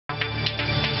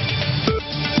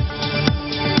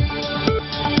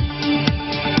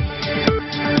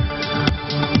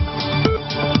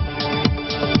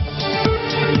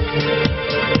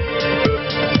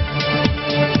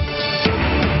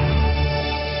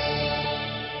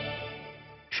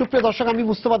সুপ্রিয় দর্শক, আমি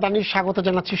মুস্তফা দানির স্বাগত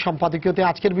জানাচ্ছি সম্পাদকীয়তে।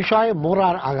 আজকের বিষয়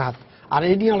মোরার আঘাত, আর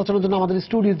এই নিয়ে আলোচনার জন্য আমাদের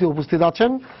স্টুডিওতে উপস্থিত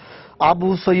আছেন আবু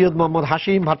সৈয়দ মোহাম্মদ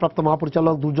হাশিম, ভারপ্রাপ্ত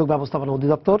মহাপরিচালক, দুর্যোগ ব্যবস্থাপনা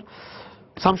অধিদপ্তর,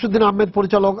 শামসুদ্দিন আহমেদ,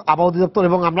 পরিচালক, আবহাওয়া অধিদপ্তর,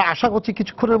 এবং আমরা আশা করছি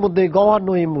কিছুক্ষণের মধ্যে গওহর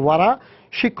নঈম ওয়ারা,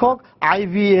 শিক্ষক,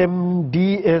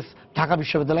 IVMDS ঢাকা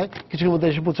বিশ্ববিদ্যালয়, কিছুক্ষণের মধ্যে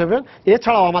এসে পৌঁছাবেন।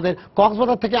 এছাড়াও আমাদের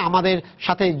কক্সবাজার থেকে আমাদের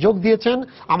সাথে যোগ দিয়েছেন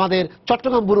আমাদের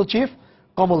চট্টগ্রাম ব্যুরো চিফ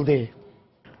কমল দে।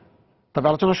 তবে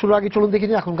আলোচনা শুরুর আগে চলুন দেখে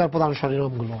নিই এখনকার প্রধান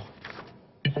শিরোনামগুলো।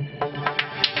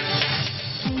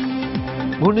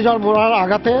 ঘূর্ণিঝড় মোরার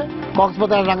আঘাতে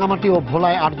কক্সবাজার, রাঙ্গামাটি ও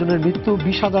ভোলায় 8 জনের মৃত্যু,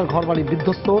 20,000 ঘরবাড়ি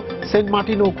বিধ্বস্ত। সেন্ট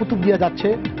মার্টিন ও কুতুবদিয়া যাচ্ছে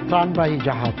ত্রাণবাহী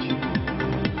জাহাজ।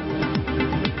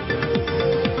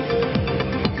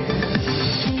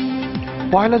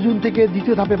 পয়লা জুন থেকে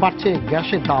দ্বিতীয় ধাপে বাড়ছে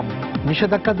গ্যাসের দাম,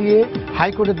 নিষেধাজ্ঞা দিয়ে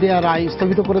হাইকোর্টের দেয়া রায়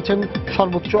স্থগিত করেছেন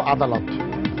সর্বোচ্চ আদালত।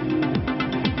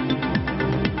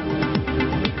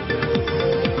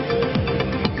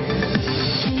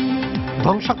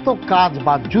 ধ্বংসাত্মক কাজ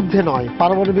বা যুদ্ধে নয়,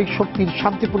 পারমাণবিক শক্তির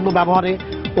শান্তিপূর্ণ ব্যবহারে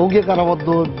অঙ্গীকারবদ্ধ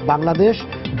বাংলাদেশ।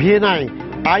 ভিয়েনায়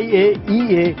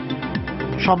IAEA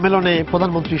সম্মেলনে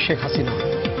প্রধানমন্ত্রী শেখ হাসিনা।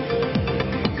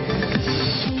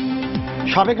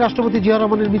 সাবেক রাষ্ট্রপতি জিয়া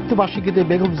রহমানের মৃত্যুবার্ষিকীতে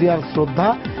বেগম জিয়ার শ্রদ্ধা,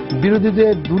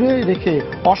 বিরোধীদের দূরে রেখে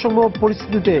অসম্ভব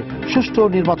পরিস্থিতিতে সুষ্ঠু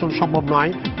নির্বাচন সম্ভব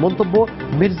নয়, মন্তব্য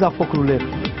মির্জা ফখরুলের।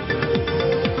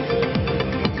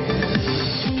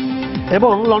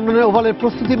 এবং লন্ডনের ওভালের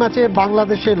প্রস্তুতি ম্যাচে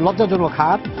বাংলাদেশের লজ্জাজনক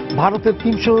হার, ভারতের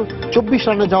 324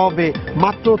 রানের জবাবে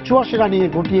মাত্র 84 রানে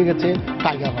গটিয়ে গেছে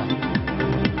টাইগাররা।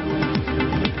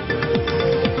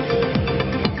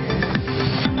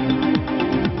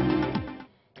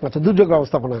 আচ্ছা, দুর্যোগ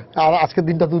ব্যবস্থাপনা, আর আজকের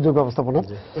দিনটা দুর্যোগ ব্যবস্থাপনা।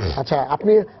 আচ্ছা,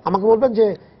 আপনি আমাকে বলবেন যে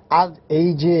আজ এই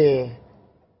যে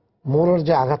মোরার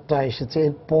যে আঘাতটা এসেছে,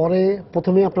 পরে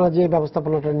প্রথমে আপনারা যে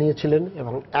ব্যবস্থাপনাটা নিয়েছিলেন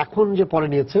এবং এখন যে পরে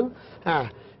নিয়েছেন, হ্যাঁ,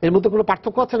 এর মধ্যে কোনো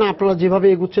পার্থক্য আছে না? আপনারা যেভাবে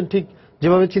এগুচ্ছেন ঠিক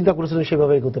যেভাবে চিন্তা করেছিলেন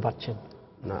সেভাবে এগোতে পারছেন?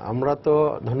 না, আমরা তো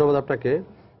ধন্যবাদ আপনাকে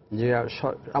যে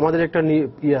আমাদের একটা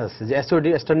আছে যে SOD,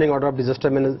 standing order of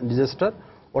disaster,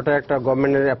 ওটা একটা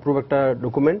গভর্নমেন্টের অ্যাপ্রুভ একটা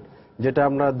ডকুমেন্ট, যেটা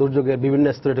আমরা দুর্যোগের বিভিন্ন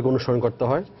স্তরে এটাকে অনুসরণ করতে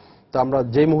হয়। তো আমরা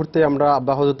যেই মুহূর্তে আমরা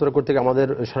আবহাওয়া অধিদপ্তর কর্তৃক আমাদের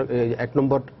 1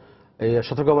 নম্বর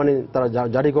সতর্কবাণী তারা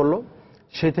জারি করলো,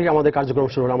 সেই থেকে আমাদের কার্যক্রম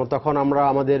শুরু হলো। তখন আমরা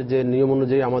আমাদের যে নিয়ম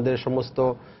অনুযায়ী আমাদের সমস্ত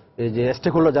এই যে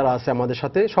স্টেক হোল্ডার যারা আছে আমাদের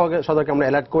সাথে সবাইকে আমরা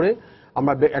অ্যালার্ট করে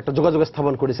আমরা একটা যোগাযোগ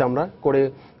স্থাপন করেছি, আমরা করে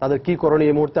তাদের কি করণীয়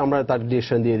এই মুহূর্তে আমরা তার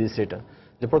ডিরেকশন দিয়ে দিচ্ছি। এটা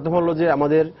যে প্রথম হলো যে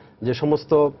আমাদের যে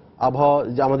সমস্ত আবহাওয়া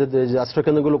যে আমাদের যে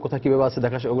আশ্রয়কেন্দ্রগুলো কোথায় কীভাবে আছে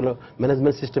দেখা, ওগুলো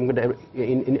ম্যানেজমেন্ট সিস্টেমকে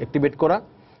অ্যাক্টিভেট করা,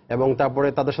 এবং তারপরে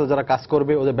তাদের সাথে যারা কাজ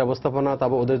করবে ওদের ব্যবস্থাপনা,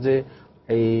 তারপর ওদের যে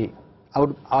এই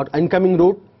ইনকামিং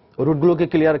রুটগুলোকে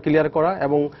ক্লিয়ার করা,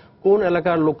 এবং কোন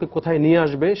এলাকার লোককে কোথায় নিয়ে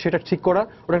আসবে সেটা ঠিক করা,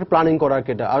 ওটা একটা প্ল্যানিং করা।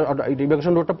 এটা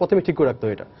ইভাকুয়েশন রুটটা প্রথমে ঠিক করে রাখতে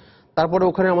হবে এটা। তারপরে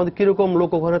ওখানে আমাদের কিরকম লোক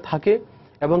ওখানে থাকে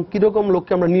এবং কিরকম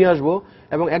লোককে আমরা নিয়ে আসবো,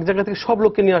 এবং এক জায়গা থেকে সব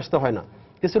লোককে নিয়ে আসতে হয় না।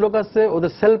 কিছু লোক আছে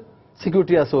ওদের সেলফ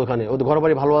সিকিউরিটি আছে, ওখানে ওদের ঘর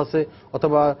বাড়ি ভালো আছে,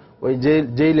 অথবা ওই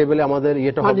যেই লেভেলে আমাদের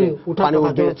ইয়েটা হবে পানি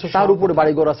উঠবে তার উপরে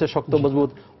বাড়িঘর আছে শক্ত মজবুত,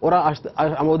 ওরা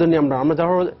ওদের নিয়ে আমরা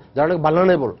যারা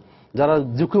ভালনারেবল, যারা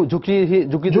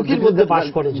ঝুঁকির মধ্যে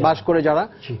বাস করে, যারা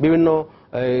বিভিন্ন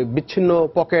বিচ্ছিন্ন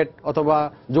পকেট অথবা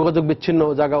যোগাযোগ বিচ্ছিন্ন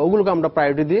জায়গা, ওগুলোকে আমরা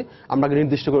প্রায়োরিটি দিয়ে আমরা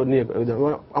নির্দিষ্ট করে নিয়ে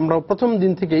আমরা প্রথম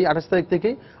দিন থেকেই 28 তারিখ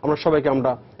থেকেই আমরা সবাইকে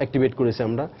আমরা অ্যাক্টিভেট করেছি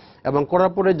আমরা। এবং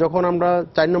করার পরে যখন আমরা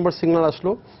 4 নম্বর সিগন্যাল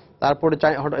আসলো, তারপরে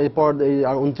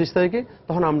 29 তারিখে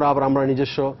তখন আমরা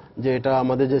নিজস্ব যে এটা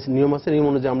আমাদের যে নিয়ম আছে, নিয়ম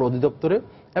অনুযায়ী আমরা অধিদপ্তরে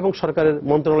এবং সরকারের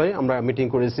মন্ত্রণালয়ে আমরা মিটিং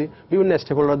করেছি বিভিন্ন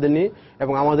স্টেক হোল্ডারদের নিয়ে,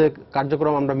 এবং আমাদের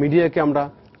কার্যক্রম আমরা মিডিয়াকে আমরা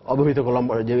অবহিত করলাম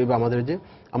যেভাবে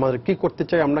আমাদের কি করতে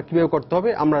চাই, আমরা কিভাবে করতে হবে,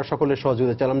 আমরা সকলের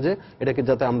সহযোগিতা চাইলাম যে এটাকে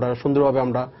যাতে আমরা সুন্দরভাবে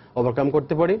আমরা ওভারকাম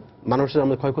করতে পারি, মানুষের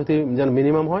আমাদের ক্ষয়ক্ষতি যেন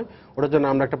মিনিমাম হয়, ওটার জন্য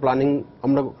আমরা একটা প্ল্যানিং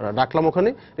আমরা রাখলাম ওখানে,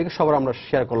 এটাকে সবার আমরা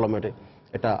শেয়ার করলাম।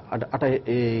 এটা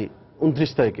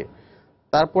 29 তারিখে।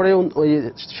 তারপরে ওই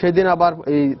সেদিন আবার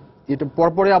এটা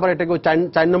পরপরে আবার এটাকে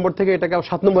 4 নম্বর থেকে এটাকে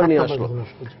 7 নম্বরে নিয়ে আসলো।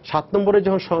 7 নম্বরে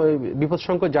যখন বিপদ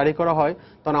সংকেত জারি করা হয়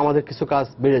তখন আমাদের কিছু কাজ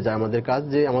বেড়ে যায়। আমাদের কাজ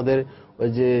যে আমাদের ওই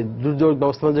যে দুর্যোগ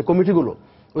ব্যবস্থাপনা যে কমিটিগুলো,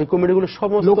 ওই কমিটিগুলো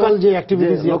সমস্ত লোকাল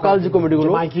যে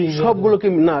কমিটিগুলো সবগুলোকে,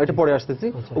 না এটা পরে আসতেছি,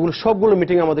 ওগুলো সবগুলো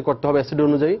মিটিং আমাদের করতে হবে SOD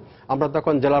অনুযায়ী। আমরা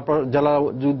তখন জেলা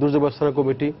দুর্যোগ ব্যবস্থাপনা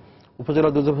কমিটি, উপজেলা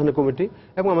দুর্যোগ ব্যবস্থাপনা কমিটি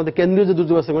এবং আমাদের কেন্দ্রীয় যে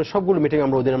দুর্যোগ ব্যবস্থাপনা সবগুলো মিটিং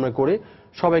আমরা ওদিন আমরা করে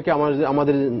সবাইকে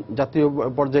আমাদের জাতীয়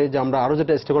পর্যায়ে যে আমরা আরো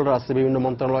যেটা স্টেক হোল্ডার আছে বিভিন্ন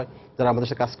মন্ত্রণালয় যারা আমাদের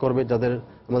সাথে কাজ করবে, যাদের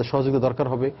আমাদের সহযোগিতা দরকার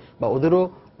হবে বা ওদেরও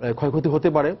ক্ষয়ক্ষতি হতে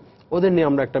পারে, ওদের নিয়ে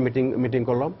আমরা একটা মিটিং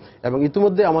করলাম। এবং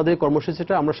ইতিমধ্যে আমাদের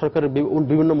কর্মসূচিটা আমরা সরকারের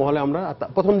বিভিন্ন মহলে আমরা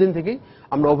প্রথম দিন থেকেই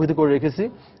আমরা অবহিত করে রেখেছি,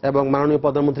 এবং মাননীয়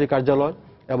প্রধানমন্ত্রীর কার্যালয়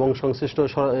এবং সংশ্লিষ্ট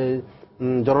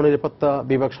জননিরাপত্তা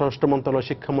বিভাগ, স্বরাষ্ট্র মন্ত্রণালয়,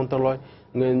 শিক্ষা মন্ত্রণালয়,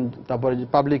 তারপরে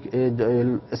পাবলিক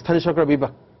স্থানীয় সরকার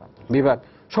বিভাগ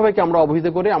সবাইকে আমরা অবহিত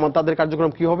করে তাদের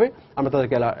কার্যক্রম কি হবে আমরা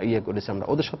তাদেরকে করেছি, আমরা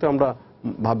ওদের সাথে আমরা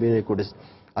ভাবিয়ে করেছি।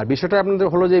 আর বিষয়টা আপনাদের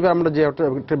হলো যে এবার আমরা যে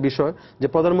একটা বিষয় যে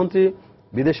প্রধানমন্ত্রী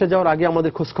বিদেশে যাওয়ার আগে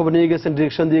আমাদের খোঁজখবর নিয়ে গেছেন,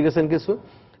 ডিরেকশন দিয়ে গেছেন কিছু,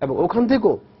 এবং ওখান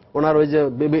থেকেও ওনার ওই যে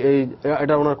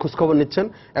এটা ওনার খোঁজখবর নিচ্ছেন,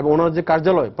 এবং ওনার যে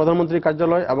কার্যালয়, প্রধানমন্ত্রীর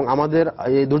কার্যালয় এবং আমাদের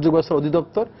এই দুর্যোগ ব্যবস্থার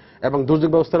অধিদপ্তর এবং দুর্যোগ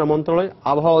ব্যবস্থাপনা মন্ত্রণালয়,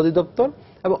 আবহাওয়া অধিদপ্তর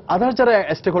এবং আদার যারা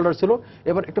স্টেক হোল্ডার ছিল,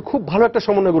 এবার একটা খুব ভালো একটা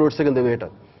সমন্বয় গড়ে উঠছে। কিন্তু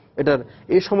এটার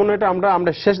এই সমন্বয়টা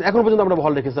আমরা শেষ এখন পর্যন্ত আমরা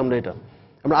বহাল রেখেছি।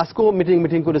 আমরা আজকেও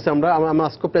মিটিং করেছি, আমরা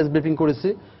আজকেও প্রেস ব্রিফিং করেছি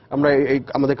আমরা এই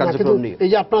আমাদের কার্যক্রম নিয়ে। এই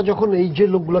যে আপনারা যখন এই যে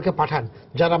লোকগুলোকে পাঠান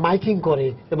যারা মাইকিং করে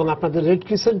এবং আপনাদের রেড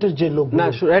ক্রিসেন্টের যে লোক, না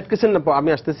রেড ক্রিসেন্ট না, আমি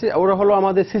আসতেছি, ওরা হলো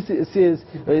আমাদের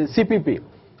সিপিপি,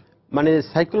 মানে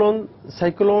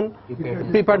সাইক্লোন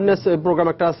প্রিপেয়ারনেস প্রোগ্রাম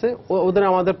একটা আছে, ওদের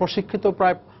আমাদের প্রশিক্ষিত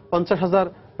প্রায় 50,000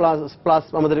 প্লাস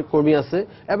আমাদের কর্মী আছে,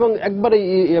 এবং একবারে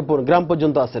গ্রাম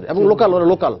পর্যন্ত আছে, এবং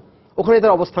লোকাল ওখানে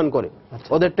তারা অবস্থান করে,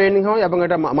 ওদের ট্রেনিং হয় এবং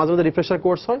এটা মাঝে মাঝে রিফ্রেশার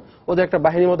কোর্স হয়, ওদের একটা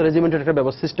বাহিনীর মতো রেজিমেন্টের একটা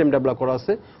ব্যবস্থা সিস্টেম ডেভেলপ করা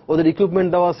আছে, ওদের ইকুইপমেন্ট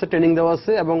দেওয়া আছে, ট্রেনিং দেওয়া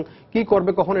আছে, এবং কি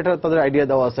করবে কখন এটা তাদের আইডিয়া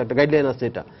দেওয়া আছে, একটা গাইডলাইন আছে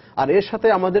এটা। আর এর সাথে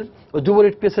আমাদের যুব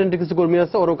রেড ক্রিসেন্টের কিছু কর্মী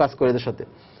আছে, ওরাও কাজ করে এদের সাথে।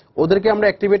 ওদেরকে আমরা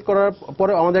অ্যাক্টিভেট করার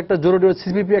পরে আমাদের একটা জরুরি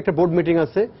সিপিপি একটা বোর্ড মিটিং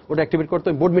আছে, ওটা অ্যাক্টিভেট করতে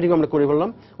বোর্ড মিটিং আমরা করে ফেললাম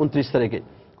 29 তারিখে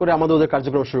করে আমাদের ওদের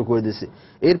কার্যক্রম শুরু করে দিয়েছি।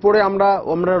 এরপরে আমরা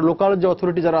লোকাল যে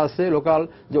অথরিটি যারা আছে লোকাল,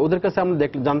 যে ওদের কাছে আমরা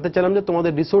জানতে চাইলাম যে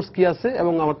তোমাদের রিসোর্স কি আছে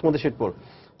এবং তোমাদের শিটপল।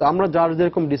 তো আমরা যার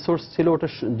যেরকম রিসোর্স ছিল ওটা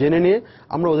জেনে নিয়ে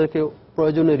আমরা ওদেরকে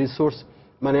প্রয়োজনীয় রিসোর্স,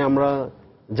 মানে আমরা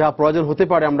যা প্রয়োজন হতে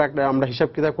পারে আমরা হিসাব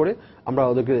কিতাব করে আমরা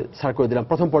ওদেরকে ছাড় করে দিলাম,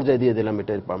 প্রথম পর্যায়ে দিয়ে দিলাম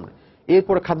এটা।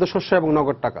 এরপরে খাদ্যশস্য এবং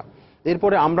নগদ টাকা।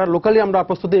 এরপরে আমরা লোকালি আমরা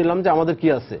প্রস্তুতি নিলাম যে আমাদের কি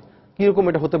আছে, কিরকম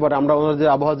এটা হতে পারে, আমরা ওনার যে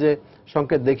আবহাওয়া যে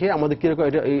সংকেত দেখে আমাদের কিরকম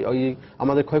এটা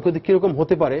আমাদের ক্ষয়ক্ষতি কিরকম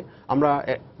হতে পারে আমরা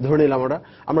ধরে নিলাম।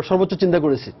 আমরা সর্বোচ্চ চিন্তা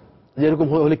করেছি যে এরকম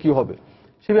হলে কি হবে,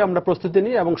 সেভাবে আমরা প্রস্তুতি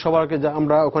নিই এবং সবাইকে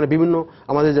আমরা ওখানে বিভিন্ন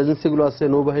আমাদের এজেন্সিগুলো আছে,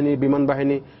 নৌবাহিনী, বিমান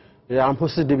বাহিনী, আর্ম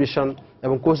ফোর্সেস ডিভিশন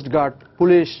এবং কোস্ট গার্ড,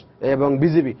 পুলিশ এবং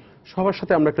বিজিবি, সবার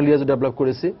সাথে আমরা একটা লিয়াজো ডেভেলপ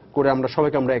করেছি, করে আমরা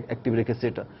সবাইকে আমরা অ্যাক্টিভ রেখেছি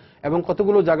এটা। এবং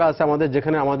কতগুলো জায়গা আছে আমাদের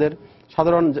যেখানে আমাদের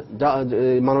সাধারণ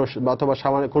মানুষ অথবা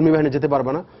কর্মী বাহিনী যেতে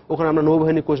পারবে না, ওখানে আমরা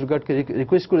নৌবাহিনী, কোস্ট গার্ডকে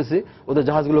রিকোয়েস্ট করেছি ওদের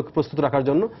জাহাজগুলোকে প্রস্তুত রাখার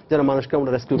জন্য, যারা মানুষকে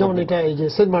আমরা রেস্কিউ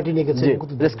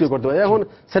করতে পারি। এখন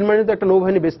সেন্ট মার্টিনে একটা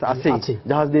নৌবাহিনী বেস আছেই,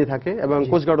 জাহাজ দিয়ে থাকে এবং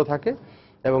কোস্ট গার্ডও থাকে,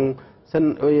 এবং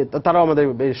তারাও আমাদের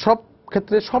সব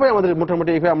ক্ষেত্রে সবাই আমাদের মোটামুটি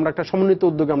এইভাবে আমরা একটা সমন্বিত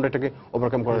উদ্যোগে আমরা এটাকে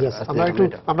ওভারকাম করার।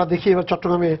 আমরা দেখি এবার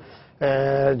চট্টগ্রামে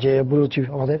যে ব্যুরো চিফ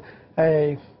আমাদের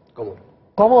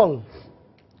কমল,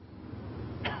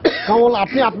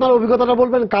 আপনি আপনার অভিজ্ঞতাটা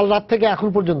বলবেন কাল রাত থেকে এখন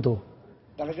পর্যন্ত।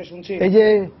 এই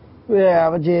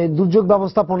যে দুর্যোগ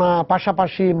ব্যবস্থাপনা,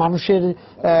 পাশাপাশি মানুষের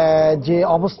যে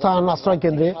অবস্থান আশ্রয়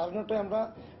কেন্দ্রে, আমরা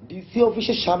ডিসি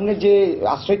অফিসের সামনে যে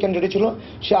আশ্রয় কেন্দ্রটি ছিল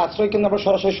সে আশ্রয় কেন্দ্রে আমরা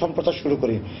সরাসরি সম্প্রচার শুরু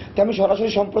করি। তো আমি সরাসরি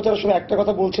সম্প্রচারের সময় একটা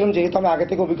কথা বলছিলাম, যেহেতু আমি আগে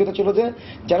থেকে অভিজ্ঞতা ছিল যে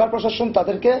জেলা প্রশাসন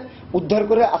তাদেরকে উদ্ধার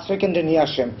করে আশ্রয় কেন্দ্রে নিয়ে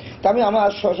আসে। তা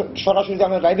আমার সরাসরি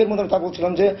আমি লাইভের মধ্যে তা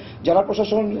বলছিলাম যে জেলা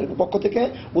প্রশাসনের পক্ষ থেকে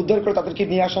উদ্ধার করে তাদেরকে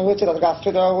নিয়ে আসা হয়েছে, তাদেরকে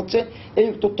আশ্রয় দেওয়া হচ্ছে, এই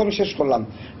তথ্য আমি শেষ করলাম।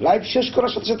 লাইভ শেষ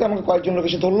করার সাথে সাথে আমাকে কয়েকজন লোক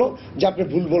এসে ধরলো যে আপনি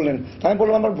ভুল বললেন। আমি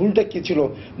বললাম আমার ভুলটা কি ছিল?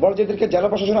 বল যে এদেরকে জেলা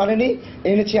প্রশাসন আনেনি,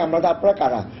 এনেছি আমরা, আপনারা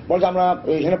কারা? বল যে আমরা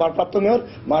এখানে ভারপ্রাপ্ত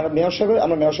মেয়র সাহেবের,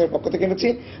 আমরা মেয়র সাহেবের পক্ষ থেকে এনেছি,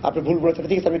 আপনি ভুল বলেছেন।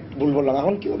 ঠিক আছে, আমি ভুল বললাম,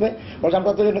 এখন কি হবে? বলছে আমরা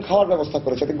তাদের জন্য খাওয়ার ব্যবস্থা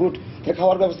করেছি। গুড, তাহলে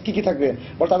খাওয়ার ব্যবস্থা কি কি থাকবে?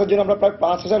 বল তাদের জন্য আমরা প্রায়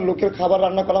 5,000 লোকের খাবার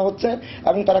রান্না করা হচ্ছে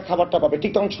এবং তারা খাবারটা পাবে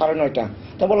ঠিক তখন 9:30।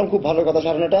 তা বললাম খুব ভালো কথা,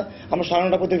 9:30। আমরা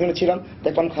 9:30 প্রতিদিনে ছিলাম,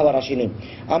 দেখলাম খাবার আসেনি।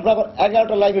 আমরা আবার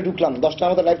 11টা লাইভে ঢুকলাম, 10টা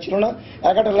আমাদের লাইভ ছিল না,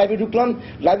 11টা লাইভে ঢুকলাম।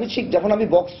 লাইভে ঠিক যখন আমি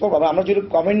বক্স আমরা যদি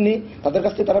কমেন্ট নিই তাদের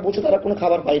কাছ থেকে, তারা বলছে তারা কোনো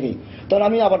খাবার পায়নি। তখন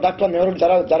আমি আবার ডাকলাম মেয়র,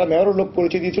 যারা মেয়রের লোক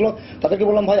পরিচয় দিয়েছিল তাদেরকে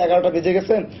বললাম ভাই 11টা বেজে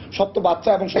গেছে, সব তো বাচ্চা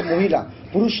এবং সব মহিলা,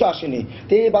 পুরুষরা আসেনি।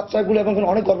 তো এই বাচ্চাগুলো এবং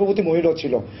অনেক গর্ভবতী মহিলাও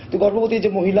ছিল। তো গর্ভবতী যে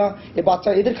মহিলা, এই বাচ্চা,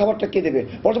 এদের খাবারটা কে দেবে?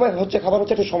 বলছে ভাই হচ্ছে খাবার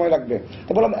হচ্ছে, একটু সময় লাগবে।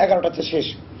 তো বললাম 11টাতে শেষ।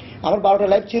 আমার 12টা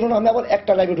লাইভ ছিল না, আমি আবার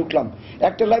একটা লাইভে ঢুকলাম।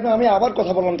 একটা লাইভে আমি আবার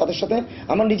কথা বললাম তাদের সাথে।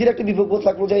 আমার নিজের একটা বিবেকবোধ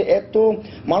লাগলো যে এত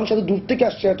মানুষ এত দূর থেকে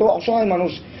আসছে, এত অসহায়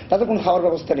মানুষ, তাদের কোনো খাওয়ার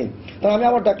ব্যবস্থা নেই। তখন আমি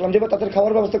আবার ডাকলাম যে তাদের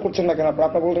খাওয়ার ব্যবস্থা করছেন না কেন?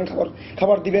 আপনারা বললেন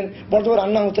খাবার দিবেন, বলতে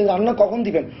রান্না হচ্ছে, রান্না কখন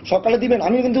দিবেন? সকালে দিবেন।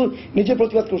 আমি কিন্তু নিজে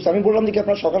প্রতিবাদ করছি, আমি বললাম যে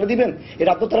আপনারা সকালে দিবেন, এই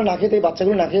রাত তারা না খেতে, এই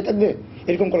বাচ্চাগুলো না খেয়ে থাকবে,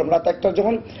 এরকম করলাম। রাত 1টার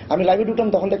যখন আমি লাইভে ঢুকলাম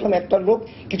তখন দেখলাম একটা লোক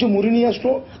কিছু মুড়ি নিয়ে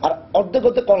আসলো আর অর্ধেক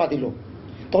কলা দিল।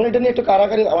 তখন এটা নিয়ে একটা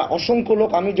কারাগারে অসংখ্য লোক,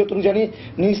 আমি যতটুকু জানি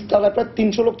নিচতলায় প্রায়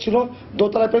 300 লোক ছিল,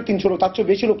 দোতলায় প্রায় 300 লোক, তার চেয়ে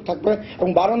বেশি লোক থাকবে, এবং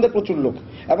বারান্দায় প্রচুর লোক,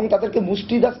 এবং তাদেরকে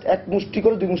মুষ্টি জাস্ট 1 মুষ্টি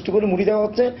করে 2 মুষ্টি করে মুড়ি দেওয়া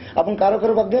হচ্ছে, এবং কারো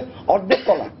কারো ভাগ্যে অর্ধেক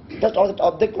কলা, জাস্ট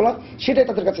অর্ধেক কলা, সেটাই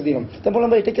তাদের কাছে দিলাম। তাই বললাম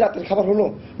ভাই এটা কি রাতের খাবার হলো?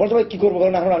 বলতে ভাই কি করবো,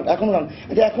 কারণ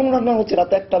এখনো রান্না হচ্ছে,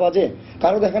 রাতে 1টা বাজে,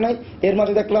 কারো দেখা নাই। এর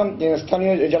মাঝে দেখলাম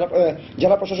স্থানীয়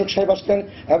জেলা প্রশাসক সাহেব আসলেন,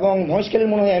 এবং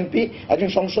মহেশখালীর মনে হয় এমপি একজন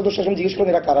সংসদ সদস্য এসে জিজ্ঞেস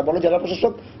করলেন এরা কারা, বলো জেলা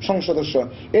প্রশাসক সংসদ সদস্য।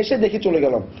 এসে দেখি চলে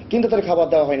গেলাম, কিন্তু তাদের খাবার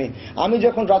দেওয়া হয়নি। আমি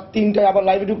যখন রাত 3টায় আবার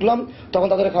লাইভে ঢুকলাম, তখন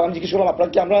তাদের খাবার জিজ্ঞেস করলাম আপনার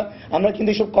কি, আমরা কিন্তু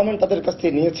এইসব কমেন্ট তাদের কাছ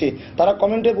থেকে নিয়েছি। তারা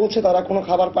কমেন্টে বলছে তারা কোনো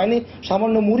খাবার পায়নি,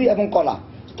 সামান্য মুড়ি এবং কলা,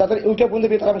 তাদের ওইটা পর্যন্ত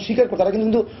পেয়ে তারা স্বীকার করে, তারা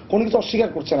কিন্তু কোনো কিছু অস্বীকার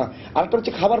করছে না। আরেকটা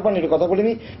হচ্ছে খাবার পানির কথা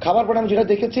বলিনি। খাবার পানি আমি যেটা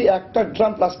দেখেছি, একটা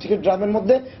ড্রাম, প্লাস্টিকের ড্রামের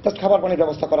মধ্যে জাস্ট খাবার পানির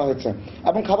ব্যবস্থা করা হয়েছে,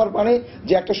 এবং খাবার পানি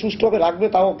যে একটা সুষ্ঠুভাবে রাখবে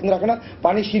তাও কিন্তু রাখে না,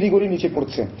 পানি সিঁড়ি গড়ি নিচে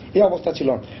পড়ছে, এই অবস্থা ছিল।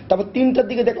 তারপর 3টার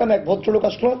দিকে দেখলাম এক ভদ্রলোক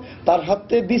আসলো, তার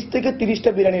হাতে 20 থেকে 30টা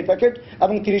বিরিয়ানির প্যাকেট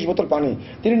এবং 30 বোতল পানি।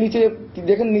 তিনি নিচে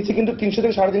দেখেন, নিচে কিন্তু 300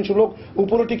 থেকে 350 লোক,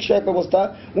 উপরে ঠিক সে এক অবস্থা।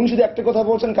 উনি শুধু একটা কথা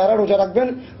বলছেন, কারা রোজা রাখবেন,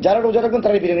 যারা রোজা রাখবেন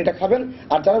তারা বিরিয়ানিটা খাবেন,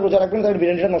 আর যারা রোজা রাখবেন তারা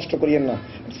বিরিয়ানিটা নষ্ট করিয়েন না।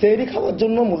 সেহরি খাওয়ার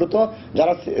জন্য, মূলত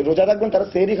যারা রোজা রাখবেন তারা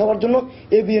সেহরি খাওয়ার জন্য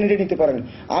এই বিরিয়ানিটা নিতে পারেন।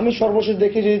 আমি সর্বশেষ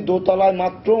দেখি যে দোতলায়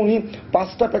মাত্র উনি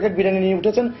 5টা প্যাকেট বিরিয়ানি নিয়ে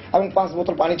উঠেছেন, এবং 5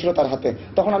 বোতল পানি ছিল তার হাতে।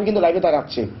 তখন আমি কিন্তু লাইভে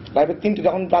দাঁড়াচ্ছি, লাইভে 3টে,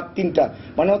 যখন রাত 3টা,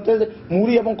 মানে হচ্ছে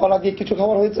মুড়ি এবং কলা দিয়ে কিছু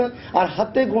খাবার হয়েছে, আর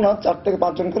হাতে গোনা 4 থেকে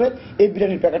 5 জন করে এই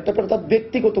বিরিয়ানির প্যাকেটটা পেল তার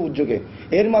ব্যক্তিগত উদ্যোগে।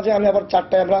 এর মাঝে আমি আবার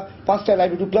 4টায়, আমরা 5টায়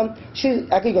লাইভে ঢুকলাম, সে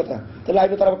একই কথা, তো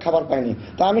লাইভে তারা খাবার পায়নি।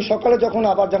 তা আমি সকালে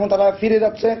যখন তারা ফিরে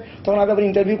যাচ্ছে, তখন আমি আবার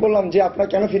ইন্টারভিউ করলাম যে আপনারা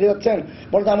কেন ফিরে যাচ্ছেন?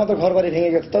 বলতে আমাদের ঘর বাড়ি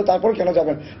ভেঙে গেছে, তারপর কেন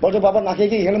যাবেন? বলছে বাবা না খেয়ে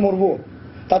গিয়ে এখানে মরবো,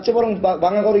 তার চেয়ে বরং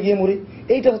ভাঙা ঘরে গিয়ে মরি।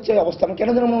 এইটা হচ্ছে অবস্থা। কেন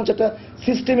যেন মনে হচ্ছে একটা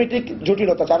সিস্টেমেটিক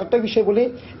জটিলতা। আরেকটা বিষয় বলি,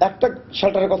 একটা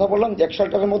শেল্টারের কথা বললাম, যে এক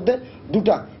শেল্টারের মধ্যে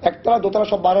 2টা, একতলা দোতলা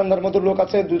সব বারান্দার মধ্যে লোক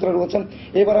আছে, 2তলা লোক আছেন।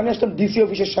 এবার আমি আসলাম ডিসি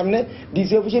অফিসের সামনে,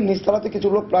 ডিসি অফিসের নিচতলাতে কিছু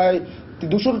লোক, প্রায়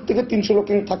 200 থেকে 300 লোক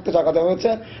থাকতে জায়গা দেওয়া হয়েছে,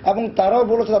 এবং তারাও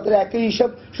বলেছে তাদের একই হিসাব,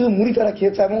 শুধু মুড়ি তারা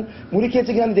খেয়েছে, এবং মুড়ি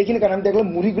খেয়েছে কিনা আমি দেখিনি, কারণ আমি দেখলাম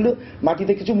মুড়িগুলো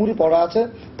মাটিতে কিছু মুড়ি পড়া আছে,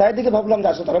 তাই দেখে ভাবলাম যে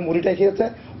আসলে তারা মুড়িটাই খেয়েছে,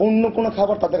 অন্য কোনো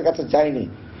খাবার তাদের কাছে যায়নি।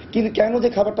 কিন্তু কেন যে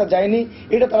খাবারটা যায়নি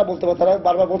এটা তারা বলতে পারে। তারা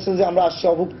বারবার বলছে যে আমরা আসছি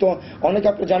অভুক্ত। অনেকে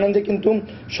আপনি জানেন যে কিন্তু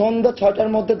সন্ধ্যা 6টার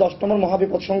মধ্যে 10 নম্বর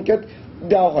মহাবিপদ সংকেত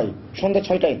দেওয়া হয়, সন্ধ্যা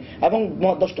 6টায়, এবং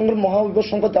 10 নম্বর মহাবিপদ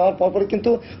সংকেত দেওয়ার পরপরে কিন্তু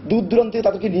দূর দূরান্ত থেকে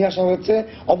তাদেরকে নিয়ে আসা হয়েছে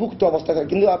অভুক্ত অবস্থায়।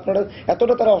 কিন্তু আপনারা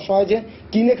এতটা তারা অসহায় যে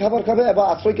কিনে খাবার খাবে বা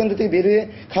আশ্রয় কেন্দ্র থেকে বেরিয়ে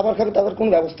খাবার খাবে, তাদের কোনো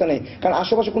ব্যবস্থা নেই, কারণ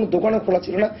আশেপাশে কোনো দোকানে খোলা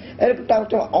ছিল না।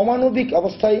 একটা অমানবিক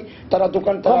অবস্থায় তারা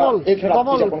দোকানটা।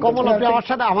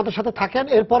 আমাদের সাথে থাকেন,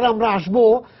 এরপরে আমরা আসবো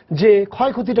যে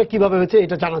ক্ষয়ক্ষতিটা কিভাবে হয়েছে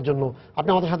এটা জানার জন্য। আপনি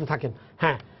আমাদের সাথে থাকেন।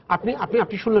 হ্যাঁ,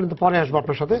 আপনি শুনলেন, তো পরে আসবো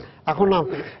আপনার সাথে। এখন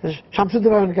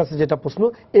শামসুদ্দিন ভাইয়ের কাছে যেটা প্রশ্ন,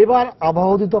 এবার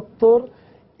আবহাওয়া অধিদপ্তর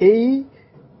এই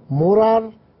মোরার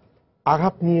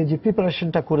আঘাত নিয়ে যে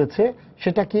প্রিপারেশনটা করেছে,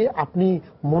 সেটা কি আপনি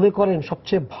মনে করেন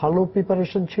সবচেয়ে ভালো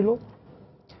প্রিপারেশন ছিল?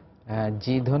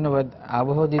 জি ধন্যবাদ।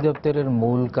 আবহাওয়া অধিদপ্তরের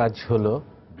মূল কাজ হলো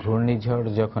ঘূর্ণিঝড়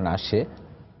যখন আসে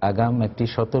আগাম একটি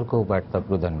সতর্ক বার্তা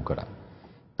প্রদান করা।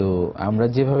 তো আমরা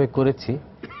যেভাবে করেছি,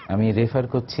 আমি রেফার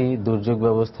করছি দুর্যোগ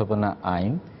ব্যবস্থাপনা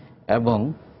আইন এবং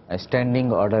স্ট্যান্ডিং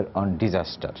অর্ডার অন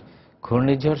ডিজাস্টার।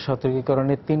 ঘূর্ণিঝড়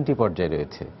সতর্কীকরণের 3টি পর্যায়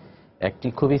রয়েছে। একটি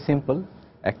খুবই সিম্পল,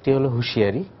 একটি হলো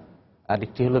হুঁশিয়ারি,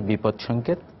 আরেকটি হলো বিপদ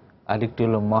সংকেত, আরেকটি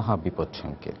হলো মহা বিপদ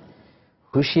সংকেত।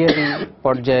 হুঁশিয়ারি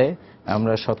পর্যায়ে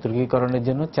আমরা সতর্কীকরণের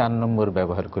জন্য 4 নম্বর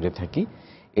ব্যবহার করে থাকি।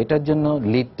 এটার জন্য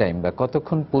লিড টাইম বা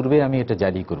কতক্ষণ পূর্বে আমি এটা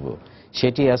জারি করব,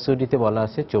 সেটি এসওডিতে বলা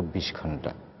আছে 24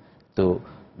 ঘন্টা। তো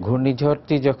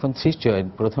ঘূর্ণিঝড়টি যখন সৃষ্টি হয়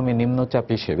প্রথমে নিম্নচাপ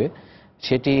হিসেবে,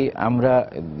 সেটি আমরা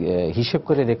হিসেব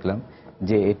করে দেখলাম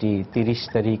যে এটি 30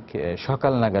 তারিখ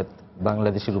সকাল নাগাদ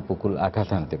বাংলাদেশের উপকূল আঘাত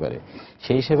আনতে পারে।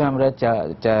 সেই হিসেবে আমরা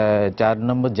 4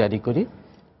 নম্বর জারি করি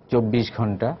 24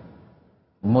 ঘন্টা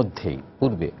মধ্যেই,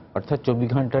 পূর্বে, অর্থাৎ 24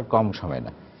 ঘন্টার কম সময়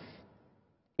না।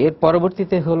 এর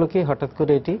পরবর্তীতে হলো কি, হঠাৎ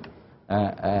করে এটি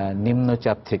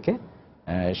নিম্নচাপ থেকে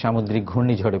সামুদ্রিক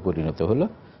ঘূর্ণিঝড়ে পরিণত হলো।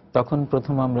 তখন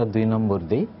প্রথম আমরা 2 নম্বর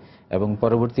দেই, এবং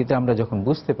পরবর্তীতে আমরা যখন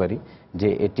বুঝতে পারি যে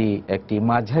এটি একটি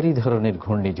মাঝারি ধরনের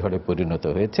ঘূর্ণিঝড়ে পরিণত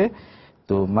হয়েছে,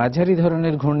 তো মাঝারি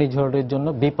ধরনের ঘূর্ণিঝড়ের জন্য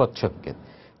বিপদ সংকেত।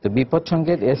 তো বিপদ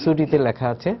সংকেত এসওডিতে লেখা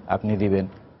আছে, আপনি দিবেন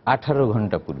 18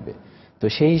 ঘন্টা পূর্বে। তো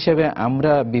সেই হিসাবে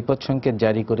আমরা বিপদ সংকেত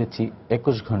জারি করেছি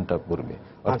 21 ঘন্টা পূর্বে,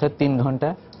 অর্থাৎ 3 ঘন্টা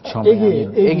সময়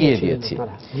এগিয়ে দিয়েছি।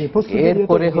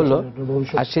 এরপরে হলো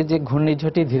আসে যে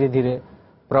ঘূর্ণিঝড়টি ধীরে ধীরে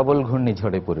প্রবল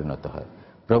ঘূর্ণিঝড়ে পরিণত হয়।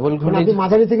 প্রবল ঘূর্ণিঝড়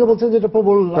মাঝারি থেকে বলছেন যেটা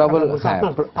প্রবল,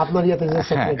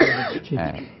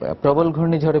 প্রবল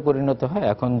ঘূর্ণিঝড়ে পরিণত হয়।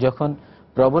 এখন যখন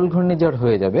প্রবল ঘূর্ণিঝড়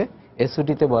হয়ে যাবে,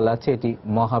 এসওডিতে বলা আছে এটি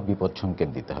মহা বিপদ সংকেত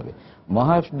দিতে হবে।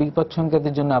 মহা বিপদ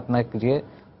সংকেতের জন্য আপনাকে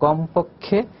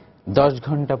কমপক্ষে 10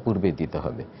 ঘন্টা পূর্বে দিতে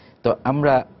হবে। তো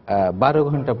আমরা 12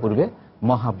 ঘন্টা পূর্বে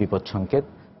মহাবিপদ সংকেত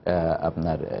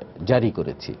আপনার জারি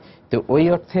করেছি। তো ওই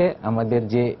অর্থে আমাদের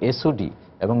যে এসওডি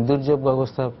এবং দুর্যোগ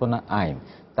ব্যবস্থাপনা আইন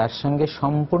তার সঙ্গে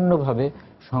সম্পূর্ণভাবে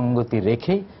সঙ্গতি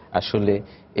রেখেই আসলে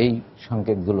এই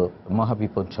সংকেতগুলো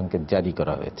মহাবিপদ সংকেত জারি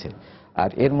করা হয়েছে। আর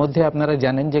এর মধ্যে আপনারা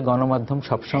জানেন যে গণমাধ্যম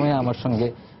সবসময় আমার সঙ্গে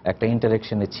একটা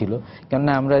ইন্টারাকশনে ছিল,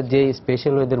 কেননা আমরা যে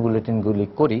স্পেশাল ওয়েদার বুলেটিনগুলি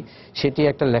করি সেটি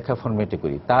একটা লেখা ফরম্যাটে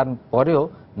করি, তারপরেও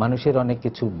মানুষের অনেক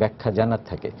কিছু ব্যাখ্যা জানার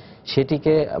থাকে।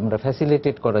 সেটিকে আমরা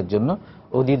ফ্যাসিলিটেট করার জন্য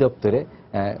অধিদপ্তরে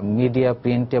মিডিয়া,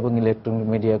 প্রিন্ট এবং ইলেকট্রনিক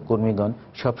মিডিয়া কর্মীগণ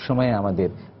সবসময় আমাদের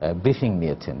ব্রিফিং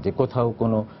নিয়েছেন, যে কোথাও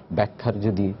কোনো ব্যাখ্যার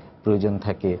যদি প্রয়োজন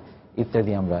থাকে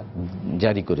ইত্যাদি আমরা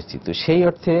জারি করেছি। তো সেই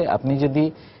অর্থে আপনি যদি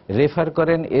রেফার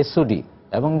করেন এসওডি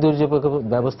এবং দুর্যোগ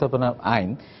ব্যবস্থাপনা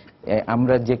আইন,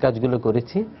 আমরা যে কাজগুলো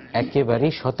করেছি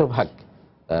একেবারেই শতভাগ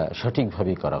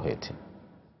সঠিকভাবেই করা হয়েছে।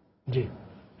 জি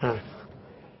হ্যাঁ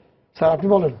স্যার, আপনি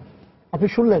বলেন, আপনি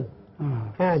শুনলেন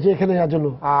হ্যাঁ যে এখানে যাওয়ার জন্য।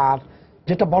 আর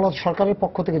যেটা বলা সরকারের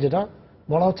পক্ষ থেকে যেটা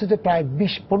বলা হচ্ছে যে প্রায়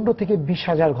 15 থেকে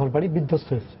 20,000 ঘর বাড়ি বিধ্বস্ত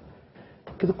হয়েছে।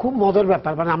 কিন্তু খুব মজার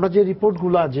ব্যাপার, মানে আমরা যে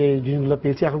রিপোর্টগুলো যে জিনিসগুলো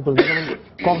পেয়েছি এখন পর্যন্ত, যেমন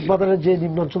কক্সবাজারের যে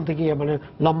নিম্নাঞ্চল থেকে মানে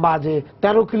লম্বা যে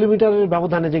 13 কিলোমিটারের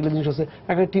ব্যবধানে যেগুলো জিনিস আছে,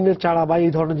 একটা টিনের চারা বা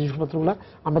এই ধরনের জিনিসপত্রগুলো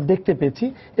আমরা দেখতে পেয়েছি।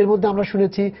 এর মধ্যে আমরা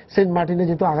শুনেছি সেন্ট মার্টিনে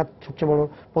যেহেতু আঘাত সবচেয়ে বড়,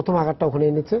 প্রথম আঘাতটা ওখানে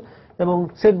এনেছে এবং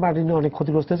সেন্ট মার্টিনে অনেক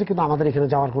ক্ষতিগ্রস্ত হয়েছে, কিন্তু আমাদের এখানে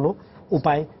যাওয়ার কোনো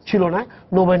উপায় ছিল না।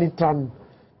 নৌবাহিনীর ত্রাণ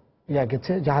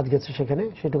গেছে, জাহাজ গেছে সেখানে,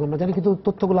 সেটুকু আমরা জানি, কিন্তু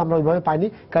তথ্যগুলো আমরা ওইভাবে পাইনি,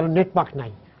 কারণ নেটওয়ার্ক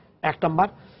নাই, 1 নম্বর।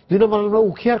 2 নম্বর, আমরা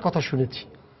উখিয়ার কথা শুনেছি।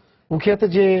 উখিয়াতে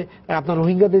যে আপনার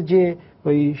রোহিঙ্গাদের যে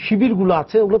ওই শিবিরগুলো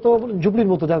আছে, ওগুলো তো ঝুপড়ির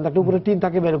মতো, জানেন একটা উপরে টিন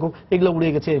থাকে এরকম, এগুলো উড়ে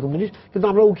গেছে এরকম জিনিস। কিন্তু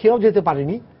আমরা উখিয়াও যেতে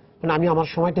পারিনি, মানে আমি আমার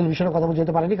সময় টেলিভিশনের কথা বলে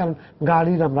যেতে পারিনি, কারণ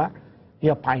গাড়ির আমরা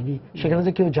পাইনি। সেখানে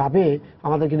যে কেউ যাবে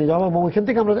আমাদেরকে নিয়ে যাওয়া, এবং ওইখান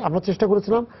থেকে আমরা চেষ্টা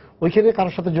করেছিলাম ওইখানে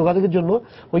কারোর সাথে যোগাযোগের জন্য,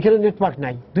 ওইখানে নেটওয়ার্ক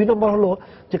নাই। 2 নম্বর হলো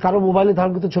যে কারো মোবাইলে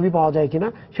ধারণকৃত ছবি পাওয়া যায় কিনা,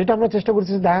 সেটা আমরা চেষ্টা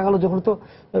করেছি। দেখা গেল যখন তো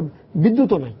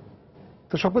বিদ্যুৎও নাই,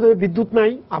 তো সবকিছু বিদ্যুৎ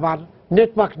নাই, আবার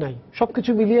নেটওয়ার্ক নাই, সবকিছু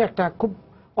মিলিয়ে একটা খুব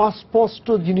অস্পষ্ট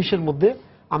জিনিসের মধ্যে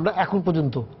আমরা এখন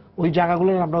পর্যন্ত ওই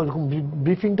জায়গাগুলোর আমরা ওইরকম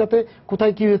ব্রিফিংটাতে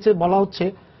কোথায় কি হয়েছে বলা হচ্ছে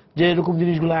যে এরকম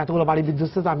জিনিসগুলো এতগুলো বাড়ি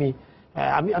বিধ্বস্ত।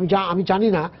 আমি জানি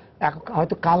না,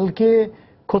 হয়তো কালকে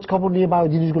খোঁজ খবর নিয়ে বা ওই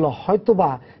জিনিসগুলো হয়তো বা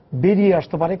বেরিয়ে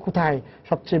আসতে পারে কোথায়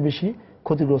সবচেয়ে বেশি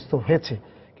ক্ষতিগ্রস্ত হয়েছে।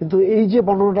 কিন্তু এই যে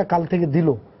বর্ণনাটা কাল থেকে দিল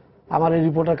আমার এই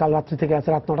রিপোর্টার, কাল রাত্রি থেকে আছে,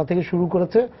 রাত 9টা থেকে শুরু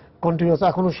করেছে, কন্টিনিউয়াস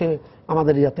এখনো সে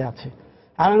আমাদের ইয়াতে আছে।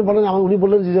 আর আমি বলেন, উনি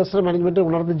বললেন ডিজাস্টার ম্যানেজমেন্টের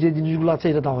ওনাদের যে জিনিসগুলো আছে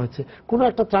এটা দেওয়া হয়েছে। কোনো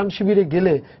একটা ত্রাণ শিবিরে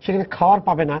গেলে সেখানে খাওয়ার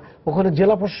পাবে না, ওখানে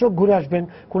জেলা প্রশাসক ঘুরে আসবেন,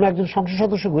 কোনো একজন সংসদ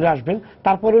সদস্য ঘুরে আসবেন,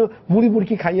 তারপরে মুড়ি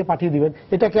মুড়কি খাইয়ে পাঠিয়ে দিবেন।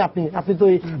 এটাকে আপনি তো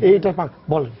এইটা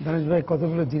বলেন দানেশ ভাই,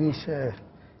 কতগুলো জিনিস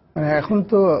মানে এখন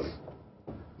তো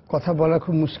কথা বলা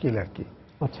খুব মুশকিল আর কি।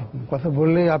 আচ্ছা, কথা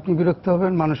বললেই আপনি বিরক্ত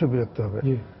হবেন, মানুষও বিরক্ত হবে,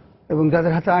 এবং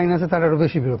যাদের হাতে আইন আছে তারা আরো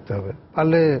বেশি বিরক্ত হবে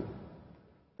পারলে।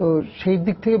 তো সেই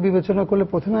দিক থেকে বিবেচনা করলে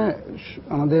প্রথমে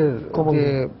আমাদের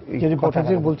যে কথা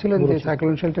যে বলছিলেন যে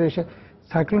সাইক্লোন শেল্টার এসে,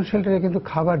 সাইক্লোন শেল্টারে কিন্তু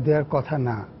খাবার দেওয়ার কথা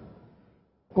না,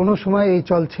 কোনো সময় এই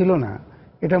চল ছিল না।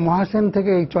 এটা মহাসেন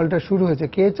থেকে এই চলটা শুরু হয়েছে,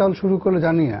 কে চল শুরু করলো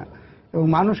জানি না। এবং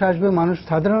মানুষ আসবে, মানুষ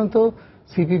সাধারণত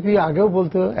সিপিপি আগেও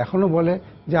বলতো, এখনো বলে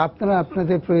যে আপনারা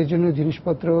আপনাদের প্রয়োজনীয়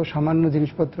জিনিসপত্র, সামান্য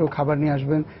জিনিসপত্র, খাবার নিয়ে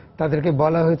আসবেন। তাদেরকে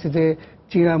বলা হয়েছে যে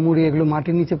চিড়া মুড়ি এগুলো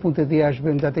মাটির নিচে পুঁতে দিয়ে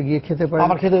আসবেন যাতে গিয়ে খেতে পারেন।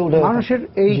 মানুষের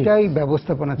এইটাই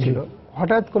ব্যবস্থাপনা ছিল।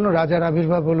 হঠাৎ কোনো রাজার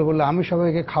আবির্ভাব হলো, বললো আমি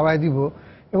সবাইকে খাওয়াই দিব,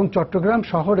 এবং চট্টগ্রাম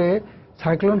শহরে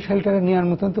সাইক্লোন শেল্টারে নেওয়ার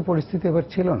মতন তো পরিস্থিতি এবার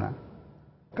ছিল না।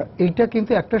 এইটা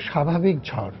কিন্তু একটা স্বাভাবিক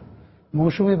ঝড়,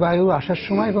 মৌসুমী বায়ু আসার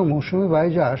সময় এবং মৌসুমী বায়ু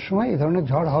যাওয়ার সময় এই ধরনের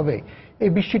ঝড় হবে। এই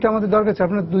বৃষ্টিটা আমাদের দরকার আছে।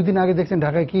 আপনারা 2 দিন আগে দেখছেন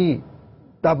ঢাকায় কি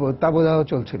তাবদাহ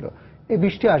চলছিল। এই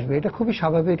বৃষ্টি আসবে, এটা খুবই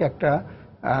স্বাভাবিক একটা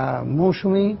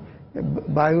মৌসুমী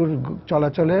বায়ুর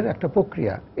চলাচলের একটা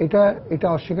প্রক্রিয়া। এটা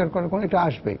অস্বীকার করার কোনো, এটা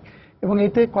আসবেই। এবং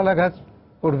এতে কলা গাছ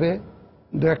পড়বে,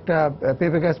 2-একটা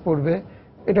পেঁপে গাছ পড়বে,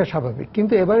 এটা স্বাভাবিক।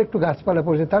 কিন্তু এবার একটু গাছপালা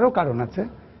পড়ছে, তারও কারণ আছে।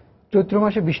 চৈত্র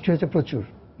মাসে বৃষ্টি হয়েছে প্রচুর,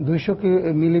 200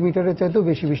 মিলিমিটারের চাইতেও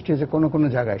বেশি বৃষ্টি হয়েছে কোনো কোনো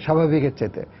জায়গায় স্বাভাবিকের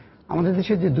চাইতে। আমাদের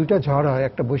দেশে যে 2টা ঝড় হয়,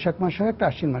 একটা বৈশাখ মাস হয়, একটা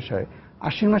আশ্বিন মাস হয়।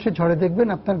 আশ্বিন মাসের ঝড়ে দেখবেন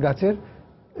আপনার গাছের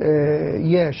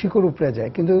শিকড় উপড়ে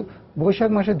যায়, কিন্তু বৈশাখ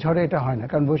মাসের ঝড়ে এটা হয় না,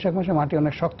 কারণ বৈশাখ মাসে মাটি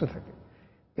অনেক শক্ত থাকে।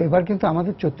 এবার কিন্তু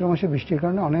আমাদের চৈত্র মাসে বৃষ্টির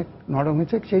কারণে অনেক নরম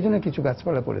হয়েছে, সেই জন্য কিছু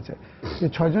গাছপালা পড়েছে। যে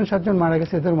 6-7 জন মারা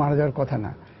গেছে, এদের মারা যাওয়ার কথা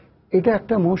না। এটা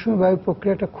একটা মৌসুমী বায়ু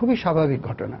প্রক্রিয়াটা খুবই স্বাভাবিক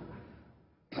ঘটনা।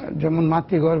 যেমন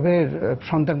মাতৃগর্ভের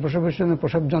সন্তান প্রসবের জন্য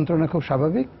প্রসব যন্ত্রণা খুব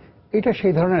স্বাভাবিক, এটা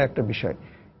সেই ধরনের একটা বিষয়।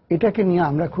 এটাকে নিয়ে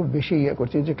আমরা খুব বেশি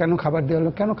করছি যে কেন খাবার দেওয়া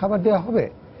হলো, কেন খাবার দেওয়া হবে।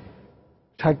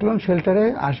 সাইক্লোন শেল্টারে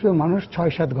আসবে মানুষ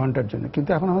 6-7 ঘন্টার জন্য, কিন্তু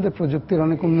এখন আমাদের প্রযুক্তির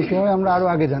অনেক উন্নতি হয়, আমরা আরো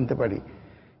আগে জানতে পারি।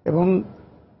 এবং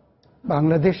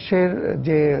বাংলাদেশের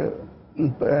যে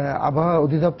আবহাওয়া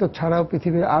অধিদপ্তর ছাড়াও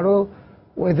পৃথিবীর আরো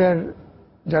ওয়েদার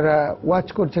যারা ওয়াচ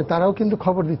করছে তারাও কিন্তু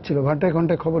খবর দিচ্ছিল, ঘন্টায়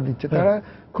ঘন্টায় খবর দিচ্ছে। তারা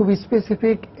খুব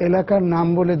স্পেসিফিক এলাকার নাম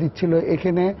বলে দিচ্ছিল,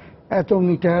 এখানে এত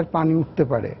মিটার পানি উঠতে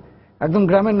পারে, একদম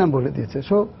গ্রামের নাম বলে দিয়েছে।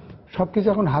 সো সবকিছু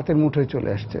এখন হাতের মুঠোয় চলে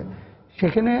আসছে।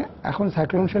 সেখানে এখন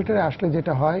সাইক্লোন শেল্টারে আসলে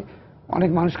যেটা হয়, অনেক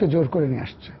মানুষকে জোর করে নিয়ে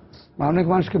আসছে বা অনেক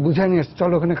মানুষকে বুঝায় নিয়ে আসছে,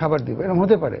 চলো ওখানে খাবার দিবে, এরকম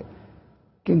হতে পারে।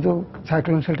 কিন্তু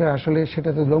সাইক্লোন শেল্টার আসলে সেটা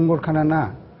তো লঙ্গরখানা না।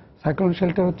 সাইক্লোন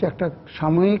শেল্টার হচ্ছে একটা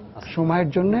সাময়িক সময়ের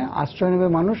জন্য আশ্রয় নেবে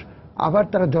মানুষ, আবার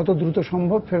তারা যত দ্রুত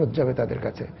সম্ভব ফেরত যাবে তাদের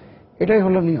কাছে, এটাই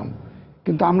হলো নিয়ম।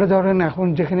 কিন্তু আমরা ধরেন এখন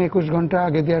যেখানে 21 ঘন্টা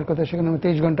আগে দেওয়ার কথা সেখানে আমরা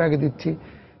 23 ঘন্টা আগে দিচ্ছি,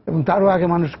 এবং তারও আগে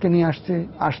মানুষকে নিয়ে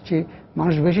আসছি,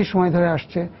 মানুষ বেশি সময় ধরে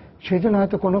আসছে, সেই জন্য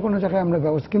হয়তো কোনো কোনো জায়গায় আমরা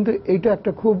ব্যবস্থা। কিন্তু এইটা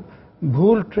একটা খুব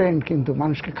ভুল ট্রেন্ড, কিন্তু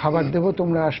মানুষকে খাবার দেবো,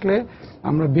 তোমরা আসলে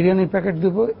আমরা বিরিয়ানির প্যাকেট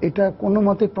দেবো, এটা কোনো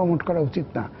মতে প্রমোট করা উচিত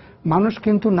না। মানুষ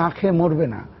কিন্তু না খেয়ে মরবে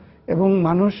না, এবং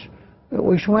মানুষ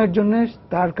ওই সময়ের জন্য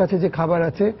তার কাছে যে খাবার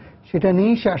আছে সেটা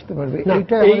নিয়েই সে আসতে পারবে।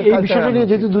 এই বিষয়টা নিয়ে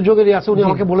যেহেতু দুর্যোগেরই আছে, উনি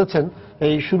আমাকে বলেছেন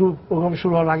এই প্রোগ্রাম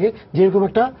শুরু হওয়ার আগে যে এরকম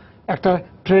একটা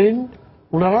ট্রেন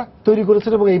ওনারা তৈরি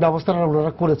করেছেন এবং এই ব্যবস্থাটা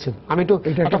ওনারা করেছেন। আমি একটু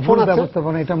একটা ফোন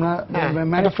ব্যবস্থাপনা, এটা আমরা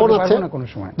ম্যানেজ ফোন করতে আছে পারবো না কোনো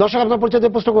সময়। দর্শক আপনার পরিচয়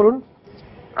দিয়ে প্রশ্ন করুন।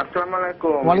 আসসালামু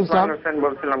আলাইকুম। ওয়ালাইকুম আসসালাম। হোসেন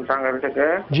বলছিলাম টাঙ্গাইল থেকে।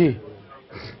 জি,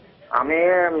 আমি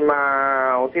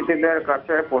অতিথিদের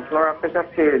কাছে প্রশ্ন রাখতে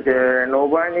চাচ্ছি যে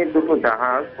নৌবাহিনীর দুটো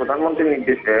জাহাজ প্রধানমন্ত্রীর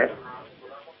নির্দেশে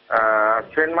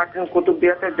সেন্ট মার্টিন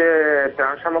কুতুবদিয়াতে যে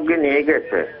ত্রাণ সামগ্রী নিয়ে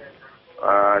গেছে,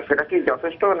 সেটা কি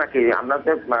যথেষ্ট নাকি? আমরা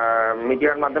যে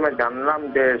মিডিয়ার মাধ্যমে জানলাম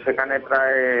যে সেখানে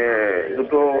প্রায়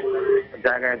দুটো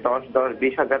জায়গায়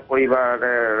 10-20 হাজার পরিবার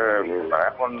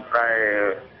এখন প্রায়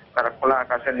তারা খোলা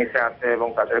আকাশের নিচে আছে এবং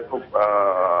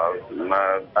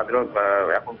তাদেরও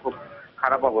এখন খুব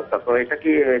খারাপ অবস্থা। তো এটা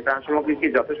কি ত্রাণ সামগ্রী কি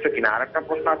যথেষ্ট কিনা? আর একটা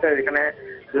প্রশ্ন আছে, এখানে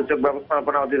দুর্যোগ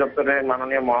ব্যবস্থাপনা অধিদপ্তরের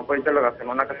মাননীয় মহাপরিচালক আছেন,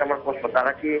 ওনার কাছে আমার প্রশ্ন,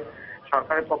 তারা কি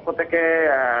সরকারের পক্ষ থেকে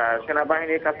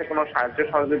সেনাবাহিনীর কাছে কোনো সাহায্য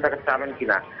সহযোগিতা চাবেন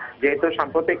কিনা? যেহেতু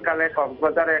সাম্প্রতিককালে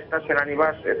কক্সবাজারে একটা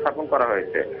সেনানিবাস স্থাপন করা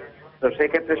হয়েছে, তো সেই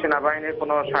ক্ষেত্রে সেনাবাহিনীর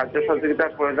কোনো সাহায্য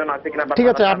সহযোগিতার প্রয়োজন আছে কিনা?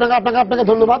 ঠিক আছে, আপনাকে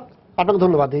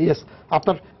ধন্যবাদ। ইয়েস,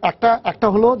 আপনার একটা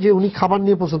হলো যে উনি খাবার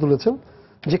নিয়ে প্রশ্ন তুলেছেন,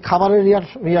 যে খাবারের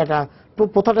ইয়াটা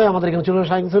প্রথাটাই আমাদের এখানে ছিল,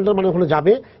 সাইক্লোন শেল্টার মানে ওখানে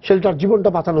যাবে শেল্টার জীবনটা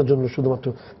বাঁচানোর জন্য শুধুমাত্র,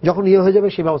 যখন হয়ে যাবে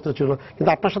সেই ব্যবস্থা ছিল। কিন্তু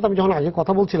আপনার সাথে আমি যখন আগে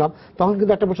কথা বলছিলাম তখন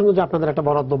কিন্তু একটা প্রসঙ্গ যে আপনাদের একটা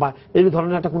বরাদ্দ বা এই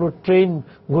ধরনের একটা কোনো ট্রেন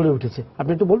গড়ে উঠেছে,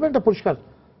 আপনি একটু বলবেন এটা পরিষ্কার?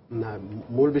 না,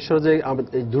 মূল বিষয় যে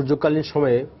এই দুর্যোগকালীন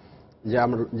সময়ে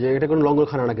যে এটা কোনো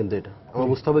লঙ্গরখানা না, কিন্তু এটা আমার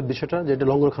বুঝতে হবে বিষয়টা, যে এটা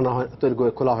লঙ্গরখানা তৈরি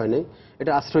করে খোলা হয়নি,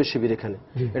 এটা আশ্রয় শিবির। এখানে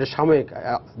এটা সাময়িক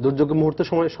দুর্যোগের মুহূর্তে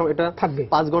সময় এটা থাকবে,